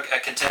kind of a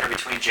contender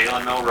between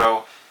Jalen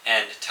Milroe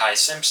and Ty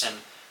Simpson,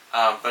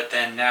 but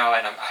then now,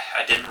 and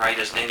I didn't write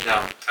his name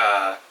down,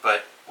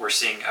 but we're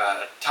seeing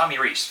Tommy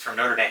Rees from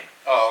Notre Dame.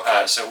 Oh,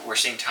 okay. So we're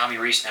seeing Tommy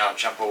Rees now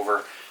jump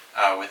over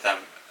with them.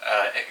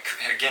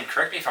 Again,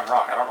 correct me if I'm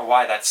wrong. I don't know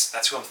why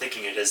that's who I'm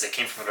thinking it is. They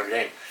came from Notre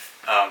Dame,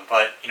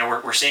 but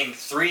we're seeing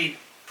three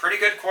pretty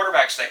good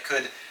quarterbacks that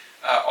could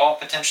all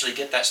potentially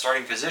get that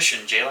starting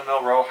position. Jalen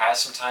Milroe has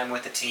some time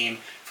with the team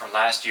from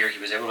last year. He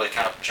was able to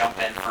kind of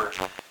jump in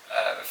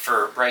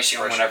for Bryce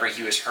Young whenever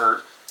he was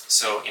hurt.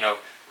 So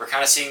we're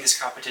kind of seeing this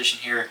competition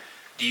here.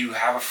 Do you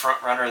have a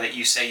front runner that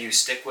you say you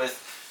stick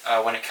with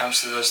when it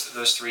comes to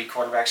those three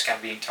quarterbacks kind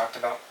of being talked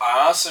about?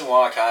 I honestly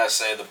want to kind of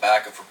say the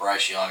backup for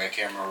Bryce Young. I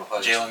can't remember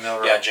what Jalen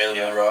Milroe. Yeah, Jalen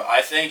Milroe.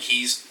 I think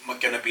he's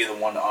going to be the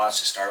one to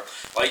honestly start.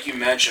 Like you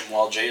mentioned,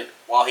 while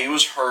he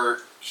was hurt,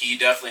 he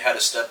definitely had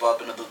to step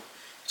up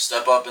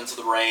into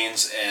the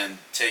reins and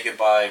take it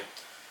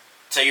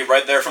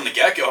right there from the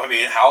get-go. I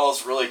mean, how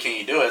else really can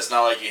you do it? It's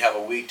not like you have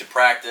a week to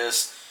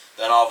practice,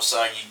 then all of a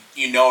sudden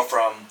you know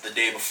from the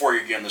day before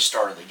you're getting the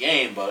start of the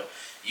game, but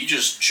you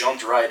just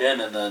jumped right in,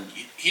 and then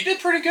he did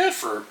pretty good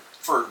for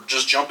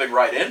just jumping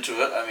right into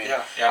it. I mean,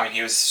 I mean,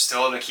 he was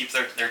still able to keep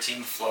their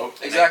team afloat.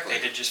 Exactly.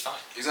 They did just fine.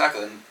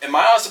 Exactly. And in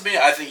my honest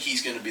opinion, I think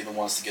he's going to be the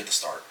ones to get the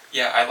start.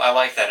 Yeah, I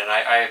like that, and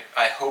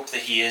I hope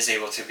that he is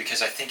able to,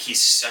 because I think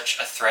he's such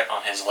a threat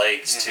on his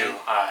legs too.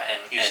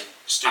 He's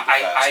stupid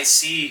I fast.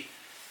 see,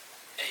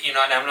 and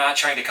I'm not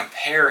trying to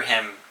compare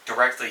him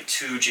directly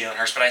to Jalen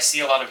Hurts, but I see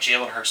a lot of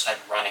Jalen Hurts type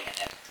running in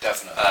him.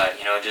 Definitely.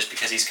 Just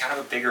because he's kind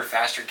of a bigger,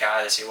 faster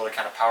guy that's able to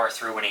kind of power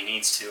through when he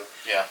needs to.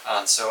 Yeah.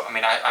 So I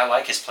mean, I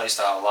like his play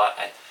style a lot.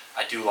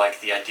 I do like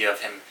the idea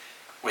of him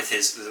with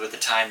the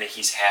time that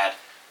he's had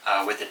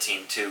with the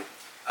team too.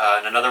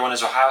 And another one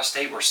is Ohio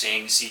State. We're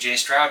seeing C.J.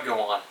 Stroud go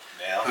on.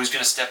 Yeah. Who's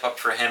going to step up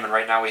for him? And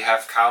right now we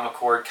have Kyle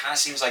McCord. Kind of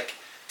seems like,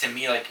 to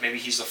me, like maybe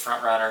he's the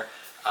front runner.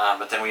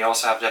 But then we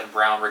also have Devin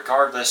Brown.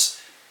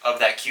 Regardless of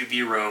that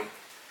QB room,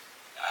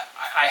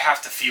 I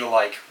have to feel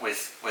like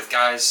with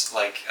guys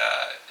like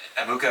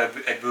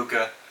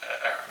Ebuka,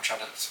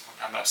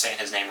 I'm not saying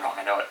his name wrong.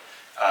 I know it,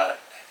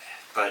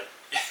 but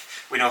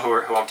we know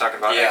who I'm talking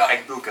about. Yeah.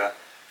 Ebuka.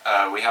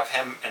 We have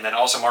him, and then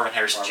also Marvin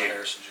Harrison Jr.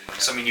 Yeah.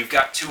 So I mean, you've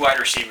got two wide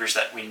receivers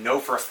that we know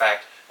for a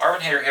fact.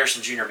 Marvin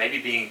Harrison Jr. maybe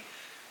being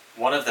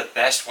one of the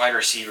best wide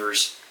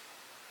receivers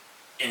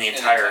in the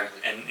entire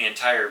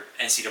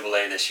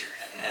NCAA this year,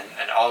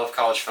 and all of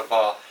college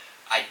football.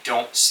 I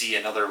don't see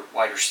another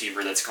wide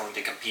receiver that's going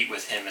to compete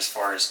with him as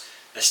far as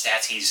the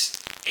stats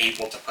he's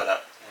able to put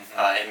up,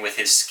 and with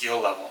his skill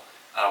level.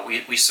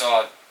 We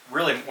saw,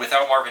 really,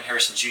 without Marvin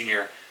Harrison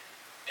Jr.,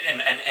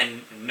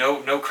 and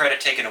no credit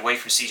taken away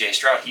from C.J.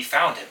 Stroud, he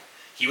found him.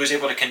 He was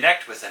able to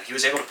connect with him. He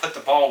was able to put the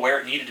ball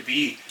where it needed to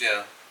be,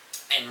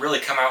 and really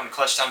come out in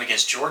clutch time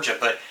against Georgia.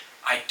 But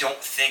I don't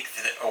think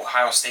that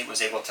Ohio State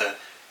was able to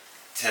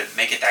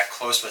make it that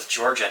close with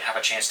Georgia and have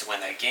a chance to win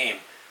that game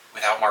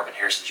without Marvin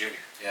Harrison Jr.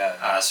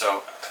 Yeah.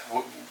 So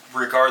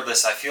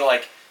regardless, I feel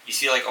like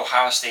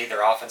Ohio State,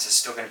 their offense is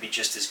still going to be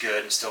just as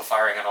good and still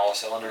firing on all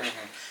cylinders.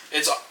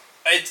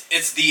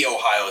 It's the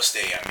Ohio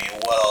State. I mean,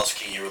 what else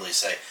can you really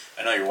say?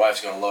 I know your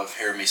wife's going to love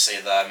hearing me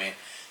say that. I mean,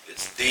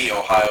 it's the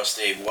Ohio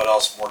State. What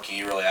else more can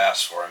you really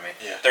ask for? I mean,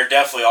 they're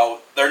definitely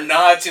they're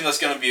not a team that's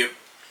going to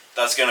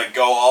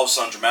go all of a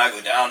sudden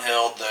dramatically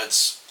downhill.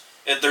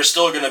 They're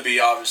still going to be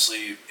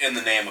obviously in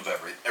the name of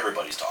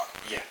everybody's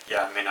talking.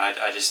 Yeah. I mean,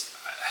 I just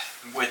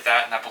with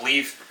that, and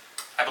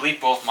I I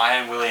believe both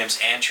Mayan Williams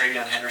and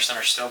Travion Henderson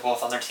are still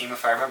both on their team,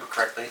 if I remember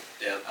correctly.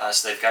 Yeah.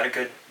 So they've got a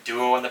good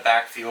duo in the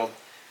backfield.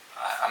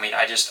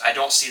 I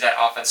don't see that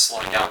offense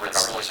slowing down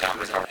regardless of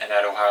who's in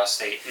at Ohio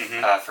State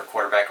for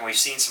quarterback. And we've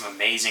seen some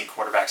amazing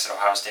quarterbacks at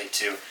Ohio State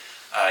too.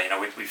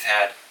 We've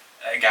had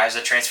guys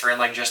that transfer in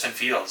like Justin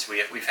Fields.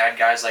 We've had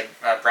guys like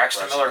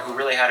Braxton Miller, who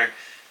really had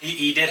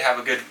he did have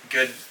a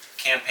good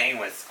campaign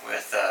with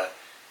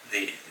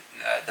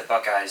the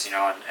Buckeyes,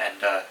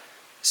 and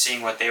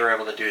seeing what they were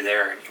able to do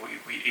there, and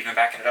we even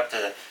backing it up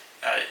to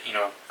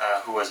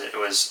who was it? It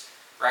was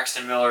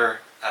Braxton Miller,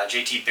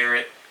 J.T.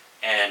 Barrett,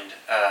 and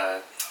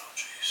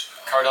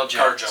Cardell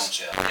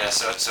Jones. Yeah.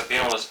 So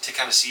being able to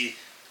kind of see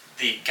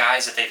the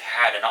guys that they've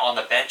had, and on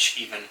the bench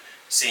even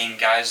seeing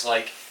guys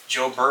like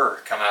Joe Burrow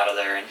come out of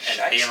there, and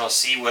being able to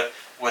see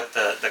what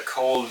the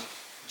cold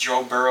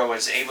Joe Burrow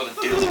is able to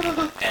do,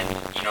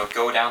 and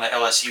go down to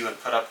LSU and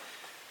put up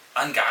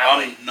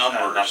ungodly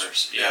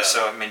numbers. Yeah.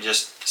 So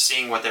just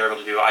seeing what they're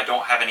able to do, I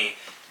don't have any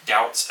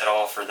doubts at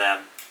all for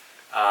them.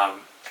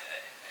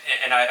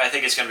 And I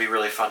think it's going to be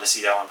really fun to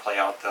see that one play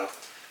out, though.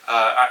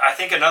 I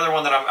think another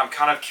one that I'm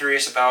kind of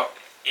curious about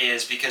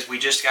is because we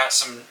just got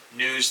some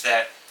news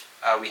that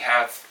we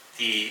have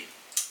the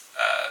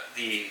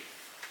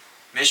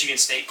Michigan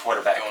State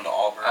quarterback going to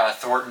Auburn.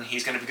 Thornton.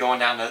 He's going to be going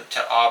down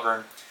to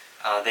Auburn.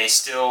 They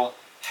still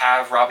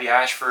have Robbie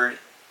Ashford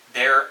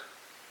there.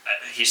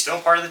 He's still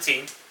part of the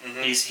team.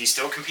 Mm-hmm. He's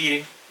still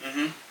competing.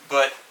 Mm-hmm.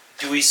 But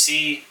do we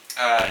see?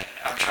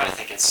 I'm trying to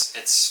think.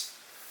 It's.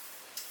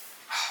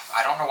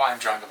 I don't know why I'm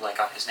drawing a blank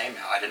on his name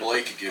now. I didn't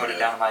put it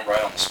down in my.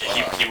 Right on the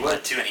spot. He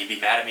would too, and he'd be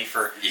mad at me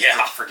for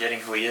forgetting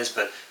who he is.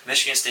 But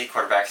Michigan State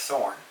quarterback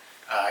Thorne.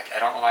 I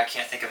don't know why I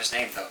can't think of his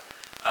name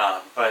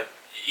though. But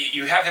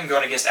you have him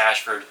going against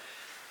Ashford.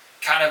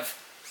 Kind of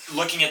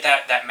looking at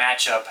that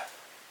matchup,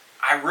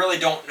 I really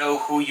don't know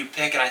who you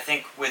pick, and I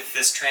think with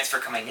this transfer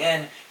coming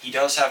in, he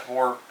does have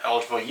more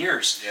eligible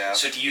years. Yeah.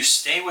 So do you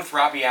stay with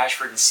Robbie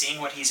Ashford and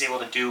seeing what he's able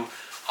to do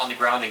on the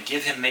ground and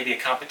give him maybe a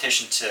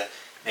competition to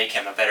make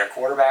him a better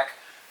quarterback,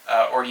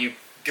 or do you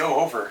go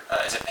over?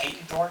 Is it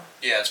Peyton Thorne?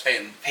 Yeah, it's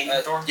Peyton.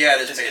 Peyton Thorne? Yeah,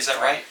 it is. Is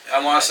that right?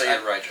 I want to say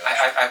you're right, Josh.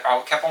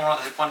 I kept on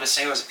wanting to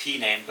say it was a P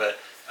name, but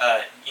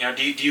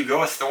do you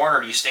go with Thorne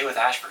or do you stay with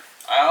Ashford?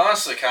 I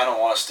honestly kind of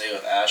want to stay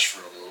with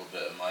Ashford a little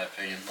bit, in my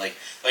opinion. Like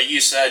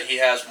you said, he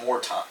has more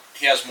time.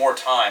 He has more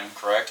time,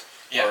 correct?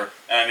 Yeah.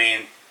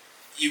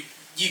 You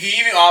can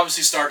even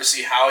obviously start to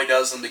see how he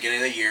does in the beginning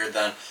of the year.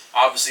 Then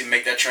obviously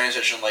make that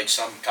transition, like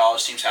some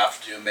college teams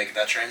have to do, make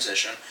that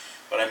transition.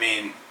 But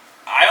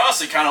I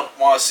honestly kind of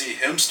want to see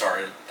him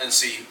start and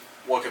see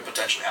what could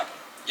potentially happen.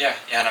 Yeah,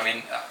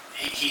 and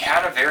he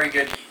had a very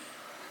good,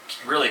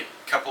 really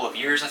couple of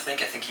years. I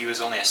think he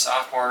was only a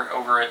sophomore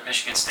over at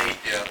Michigan State.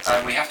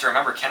 Yeah. We have to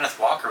remember Kenneth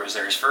Walker was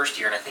there his first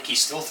year, and I think he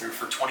still threw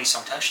for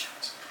 20-some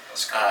touchdowns.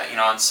 That's great.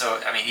 And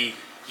so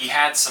he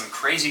had some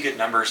crazy good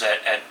numbers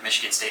at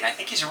Michigan State, and I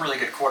think he's a really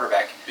good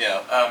quarterback.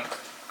 Yeah.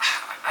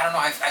 I don't know.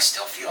 I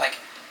still feel like.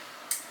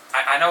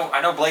 I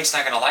know Blake's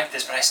not going to like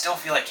this, but I still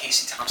feel like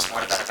Casey Thompson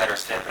would have been a better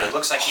fit. But it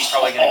looks like he's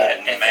probably going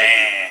to go to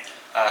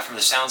FAU. From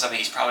the sounds of it,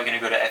 he's probably going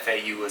to go to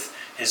FAU with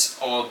his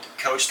old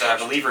coach that I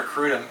believe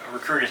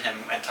recruited him,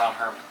 and Tom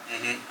Herman.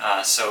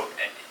 Mm-hmm. So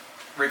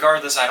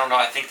regardless, I don't know.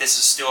 I think this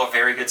is still a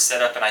very good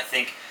setup, and I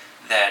think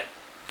that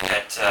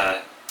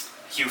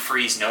Hugh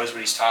Freeze knows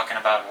what he's talking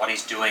about and what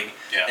he's doing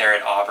there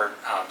at Auburn.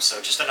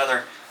 So just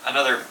another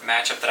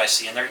matchup that I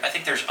see, and I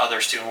think there's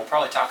others too, and we'll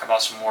probably talk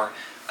about some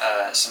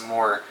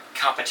more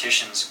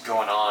competitions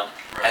going on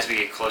as we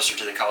get closer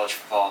to the college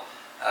football,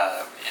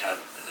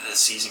 the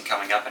season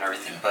coming up and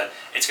everything. But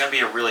it's going to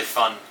be a really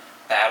fun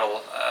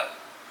battle,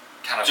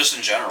 kind of just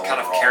in general, kind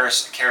overall.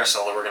 of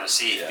carousel that we're going to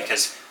see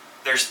because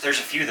there's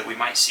a few that we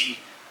might see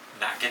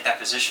not get that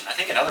position. I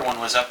think another one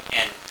was up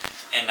in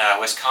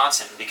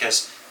Wisconsin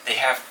because they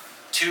have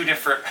two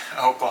different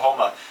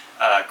Oklahoma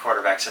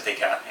quarterbacks that they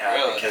got.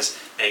 Really? Because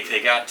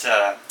they got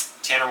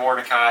Tanner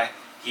Mordecai.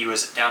 He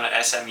was down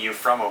at SMU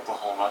from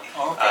Oklahoma.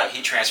 Oh, okay.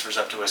 He transfers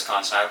up to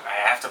Wisconsin.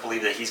 I have to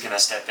believe that he's going to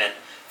step in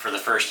for the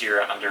first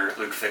year under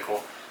Luke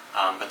Fickell.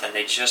 But then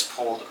they just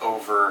pulled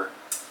over,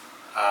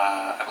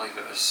 I believe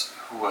it was,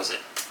 who was it?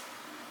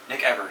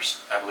 Nick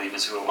Evers, I believe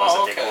is who it was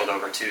that they pulled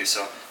over too.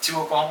 So two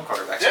Oklahoma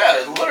quarterbacks.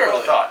 Yeah, Who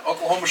literally. thought?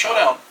 Oklahoma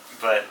showdown.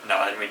 But no,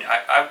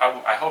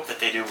 I hope that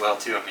they do well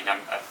too.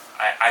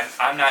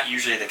 I'm not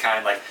usually the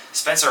kind like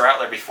Spencer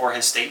Rattler before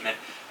his statement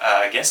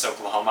against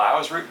Oklahoma. I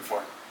was rooting for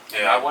him.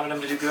 Yeah. I wanted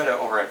him to do good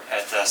over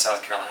at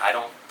South Carolina. I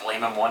don't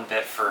blame him one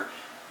bit for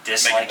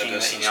disliking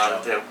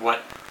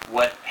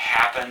what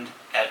happened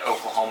at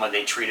Oklahoma.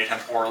 They treated him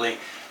poorly,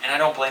 and I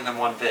don't blame him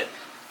one bit.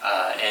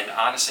 And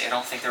honestly, I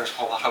don't think there was a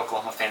whole lot of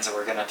Oklahoma fans that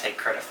were going to take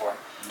credit for him.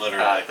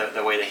 Literally.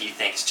 The way that he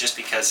thinks, just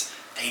because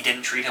they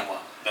didn't treat him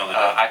well. No, they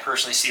didn't. I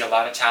personally see a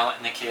lot of talent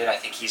in the kid. I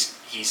think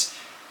he's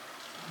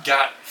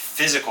got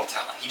physical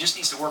talent. He just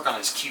needs to work on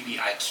his QB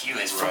IQ,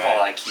 his football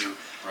IQ.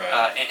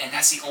 Right. And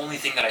that's the only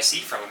thing that I see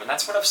from him, and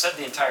that's what I've said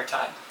the entire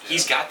time. Yeah.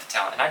 He's got the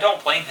talent, and I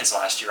don't blame his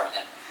last year on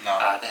him.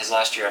 No. His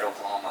last year at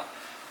Oklahoma.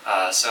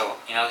 So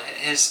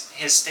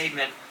his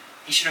statement,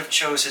 he should have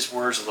chose his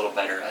words a little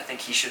better. I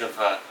think he should have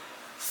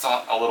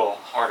thought a little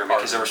harder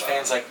because there was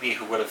fans like me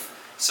who would have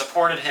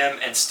supported him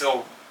and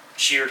still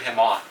cheered him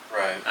on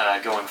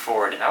going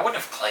forward. And I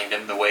wouldn't have claimed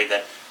him the way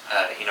that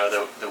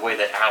the way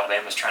that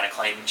Alabama's trying to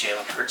claim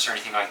Jalen Hurts or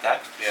anything like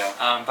that.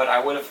 Yeah. But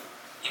I would have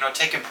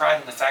taken pride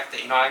in the fact that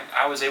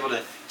I was able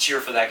to cheer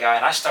for that guy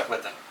and I stuck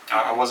with him.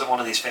 I wasn't one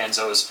of these fans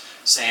that was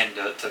saying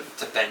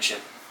to bench him.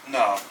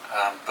 No.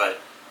 But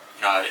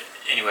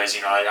anyways,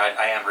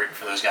 I am rooting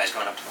for those guys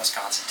going up to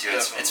Wisconsin too.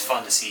 It's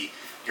fun to see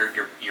your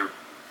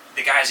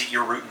the guys that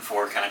you're rooting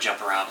for kind of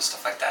jump around and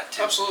stuff like that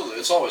too. Absolutely,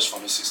 it's always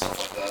fun to see stuff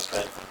like that.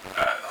 But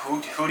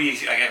who do you?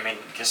 I mean,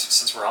 I guess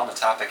since we're on the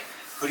topic,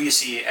 who do you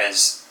see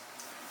as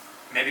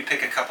maybe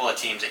pick a couple of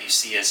teams that you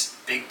see as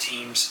big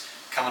teams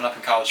coming up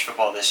in college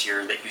football this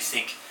year that you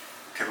think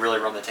could really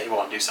run the table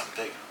and do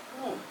something big?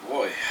 Oh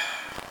boy.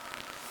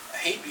 I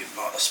hate being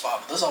put on the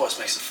spot, but this always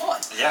makes it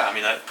fun. Yeah, I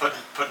mean,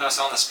 putting us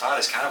on the spot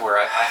is kind of where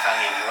I find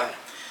the enjoyment.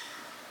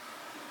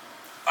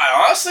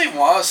 I honestly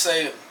want to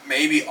say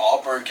maybe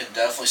Auburn can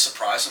definitely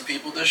surprise some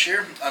people this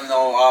year. I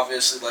know,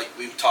 obviously, like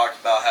we've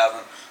talked about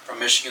having from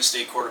Michigan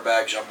State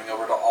quarterback jumping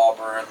over to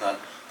Auburn, then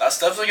that's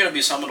definitely going to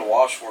be something to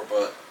watch for.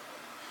 But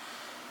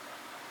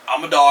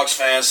I'm a Dogs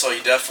fan, so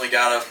you definitely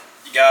gotta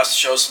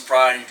show some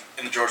pride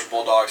in the Georgia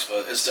Bulldogs.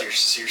 But it's so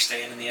you're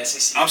staying in the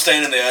SEC. I'm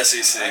staying in the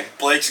SEC. Right.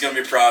 Blake's going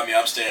to be proud of me.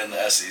 I'm staying in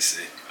the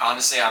SEC.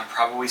 Honestly, I'm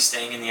probably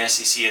staying in the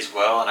SEC as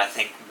well, and I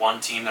think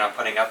one team that I'm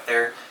putting up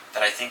there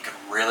that I think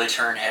could really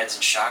turn heads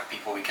and shock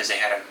people because they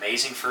had an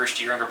amazing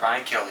first year under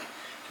Brian Kelly,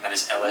 and that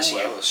is LSU.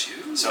 Ooh,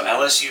 LSU. So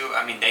LSU,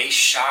 I mean, they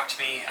shocked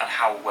me on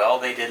how well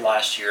they did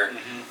last year.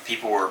 Mm-hmm.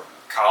 People were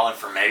calling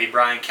for maybe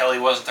Brian Kelly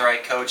wasn't the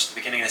right coach at the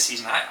beginning of the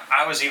season.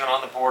 I was even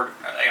on the board,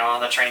 on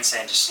the train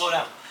saying, just slow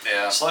down.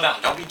 Yeah. Slow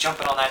down. Don't be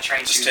jumping on that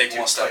train. Just take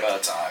one step at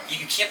a time.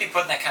 You can't be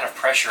putting that kind of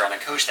pressure on a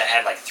coach that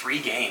had like 3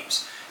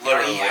 games.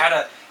 Literally.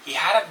 He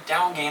had a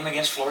down game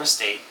against Florida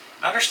State.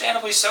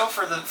 Understandably so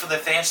for the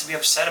fans to be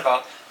upset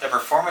about the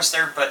performance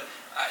there, but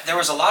there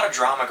was a lot of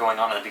drama going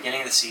on at the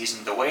beginning of the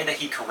season. The way that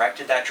he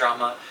corrected that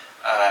drama,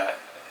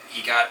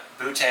 he got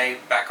Butte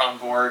back on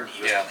board.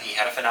 He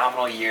had a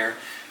phenomenal year.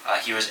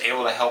 He was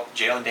able to help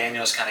Jalen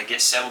Daniels kind of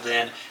get settled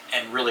in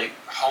and really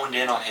honed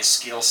in on his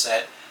skill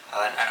set.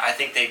 And I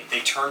think they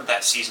turned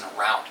that season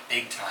around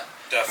big time.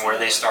 Definitely. From where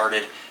they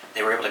started.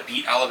 They were able to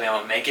beat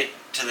Alabama, make it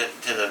to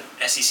the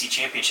SEC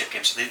championship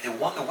game. So they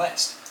won the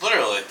West.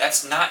 Literally.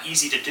 That's not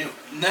easy to do.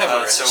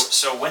 Never is.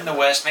 So win the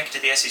West, make it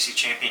to the SEC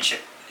championship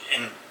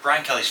in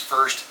Brian Kelly's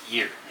first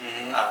year.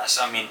 Mm-hmm.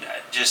 So I mean,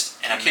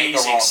 just an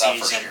amazing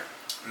season.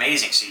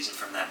 Amazing season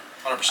from them.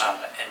 100%.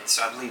 And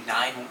so I believe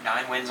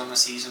nine wins on the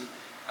season.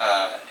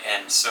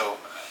 And so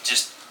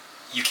just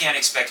you can't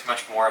expect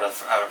much more out of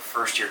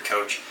first year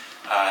coach.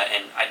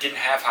 And I didn't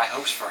have high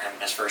hopes for him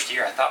in his first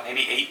year. I thought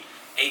maybe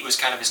 8 was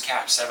kind of his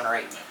cap, 7 or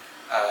 8.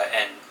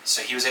 And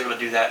so he was able to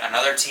do that.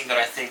 Another team that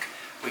I think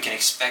we can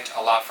expect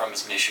a lot from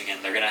is Michigan.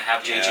 They're going to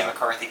have J.J.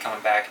 McCarthy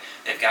coming back.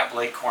 They've got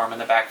Blake Corum in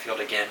the backfield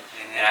again.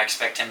 Mm-hmm. And I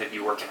expect him to be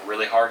working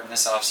really hard in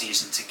this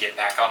offseason to get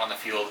back out on the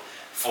field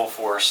full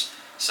force.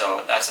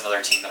 So that's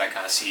another team that I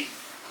kind of see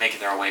making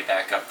their way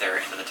back up there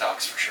into the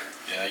talks for sure.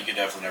 Yeah, you can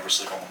definitely never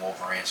sleep on the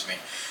Wolverines. I mean,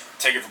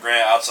 take it for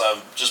granted outside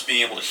of just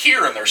being able to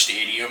hear in their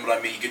stadium, but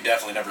I mean, you could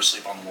definitely never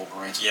sleep on the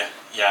Wolverines. Yeah.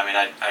 I mean,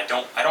 I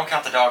don't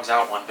count the Dogs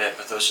out one bit,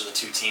 but those are the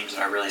 2 teams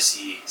that I really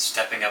see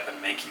stepping up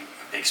and making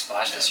a big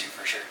splash this year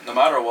for sure. No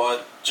matter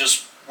what,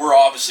 we're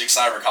obviously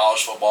excited for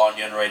college football and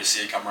getting ready to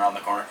see it come around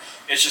the corner.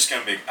 It's just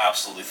going to be an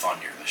absolutely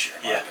fun year this year,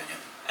 in my opinion.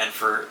 And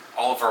for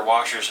all of our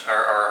watchers,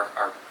 our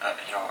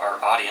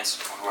audience,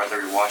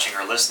 whether you're watching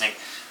or listening,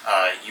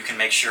 you can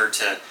make sure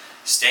to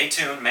stay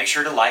tuned, make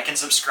sure to like and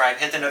subscribe,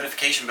 hit the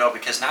notification bell,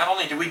 because not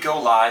only do we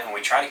go live, and we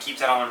try to keep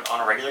that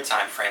on a regular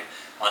time frame,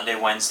 Monday,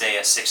 Wednesday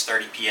at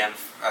 6:30 p.m.,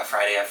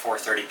 Friday at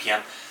 4:30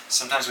 p.m.,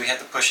 sometimes we have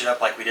to push it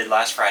up like we did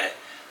last Friday,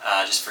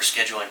 just for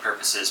scheduling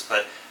purposes.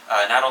 But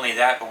not only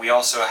that, but we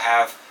also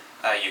have,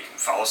 you can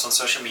follow us on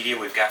social media.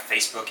 We've got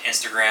Facebook,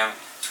 Instagram,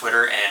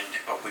 Twitter, and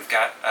we've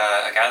got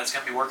a guy that's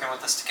going to be working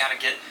with us to kind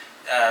of get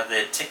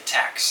the Tic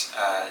Tacs.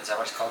 Is that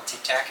what it's called?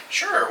 Tic Tac?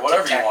 Sure,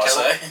 whatever you want to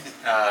say.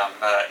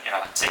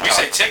 TikTok. You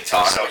say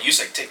TikTok, so but you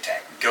say Tic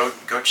Tac. Go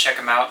check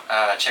them out.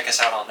 Check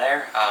us out on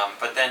there.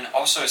 But then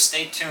also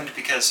stay tuned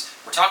because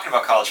we're talking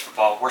about college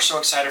football. We're so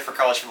excited for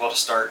college football to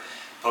start,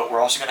 but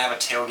we're also going to have a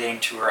tailgating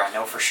tour. I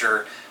know for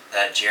sure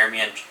that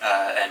Jeremy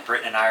and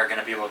Britton and I are going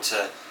to be able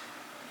to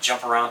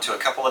jump around to a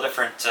couple of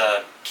different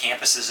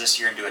campuses this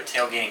year and do a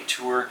tailgating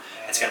tour.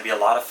 It's going to be a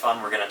lot of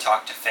fun. We're going to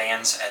talk to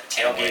fans at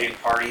tailgating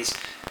parties.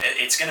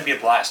 It's going to be a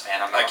blast,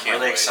 man. I'm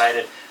really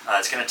excited.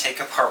 It's going to take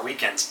up our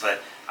weekends,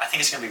 but I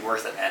think it's going to be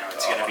worth it, man.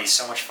 It's going to be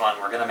so much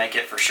fun. We're going to make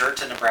it for sure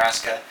to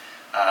Nebraska,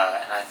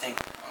 and I think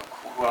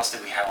who else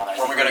did we have on there?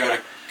 We're going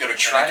to go to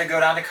try to go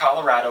down to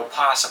Colorado,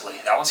 possibly.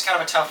 That one's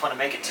kind of a tough one to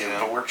make it to,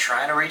 but we're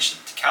trying to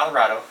reach to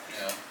Colorado.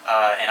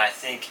 Yeah. And I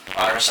think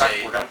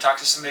we're going to talk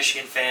to some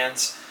Michigan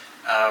fans.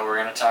 We're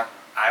going to talk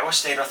Iowa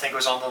State, I think,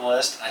 was on the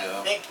list. Yeah.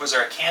 I think, was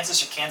there a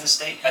Kansas or Kansas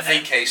State? I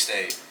think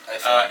K-State.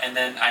 And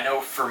then I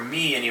know for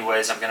me,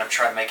 anyways, I'm going to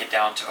try to make it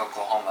down to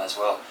Oklahoma as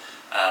well.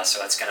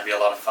 So it's going to be a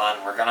lot of fun.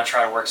 We're going to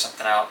try to work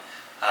something out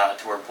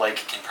to where Blake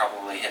can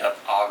probably hit up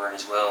Auburn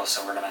as well.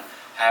 So we're going to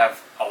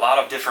have a lot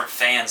of different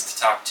fans to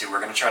talk to.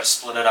 We're going to try to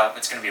split it up.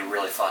 It's going to be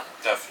really fun.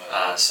 Definitely.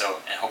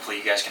 And hopefully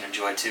you guys can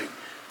enjoy too.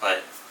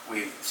 But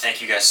we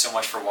thank you guys so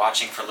much for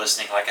watching, for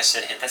listening. Like I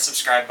said, hit that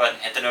subscribe button,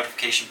 hit the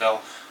notification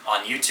bell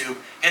on YouTube,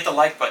 hit the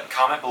like button,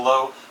 comment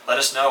below, let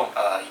us know.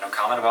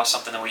 Comment about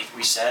something that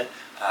we said,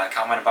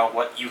 comment about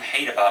what you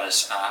hate about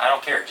us. I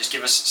don't care. Just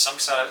give us some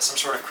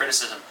sort of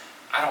criticism.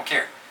 I don't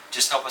care.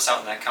 Just help us out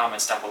in the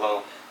comments down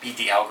below. Beat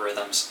the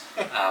algorithms.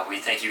 We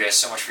thank you guys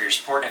so much for your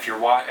support. And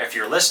if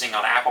you're listening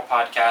on Apple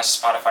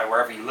Podcasts, Spotify,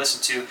 wherever you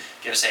listen to,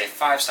 give us a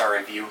 5-star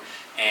review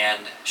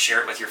and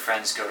share it with your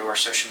friends. Go to our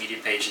social media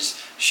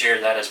pages, share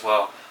that as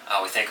well.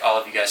 We thank all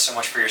of you guys so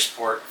much for your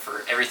support,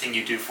 for everything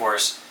you do for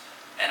us.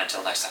 And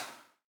until next time.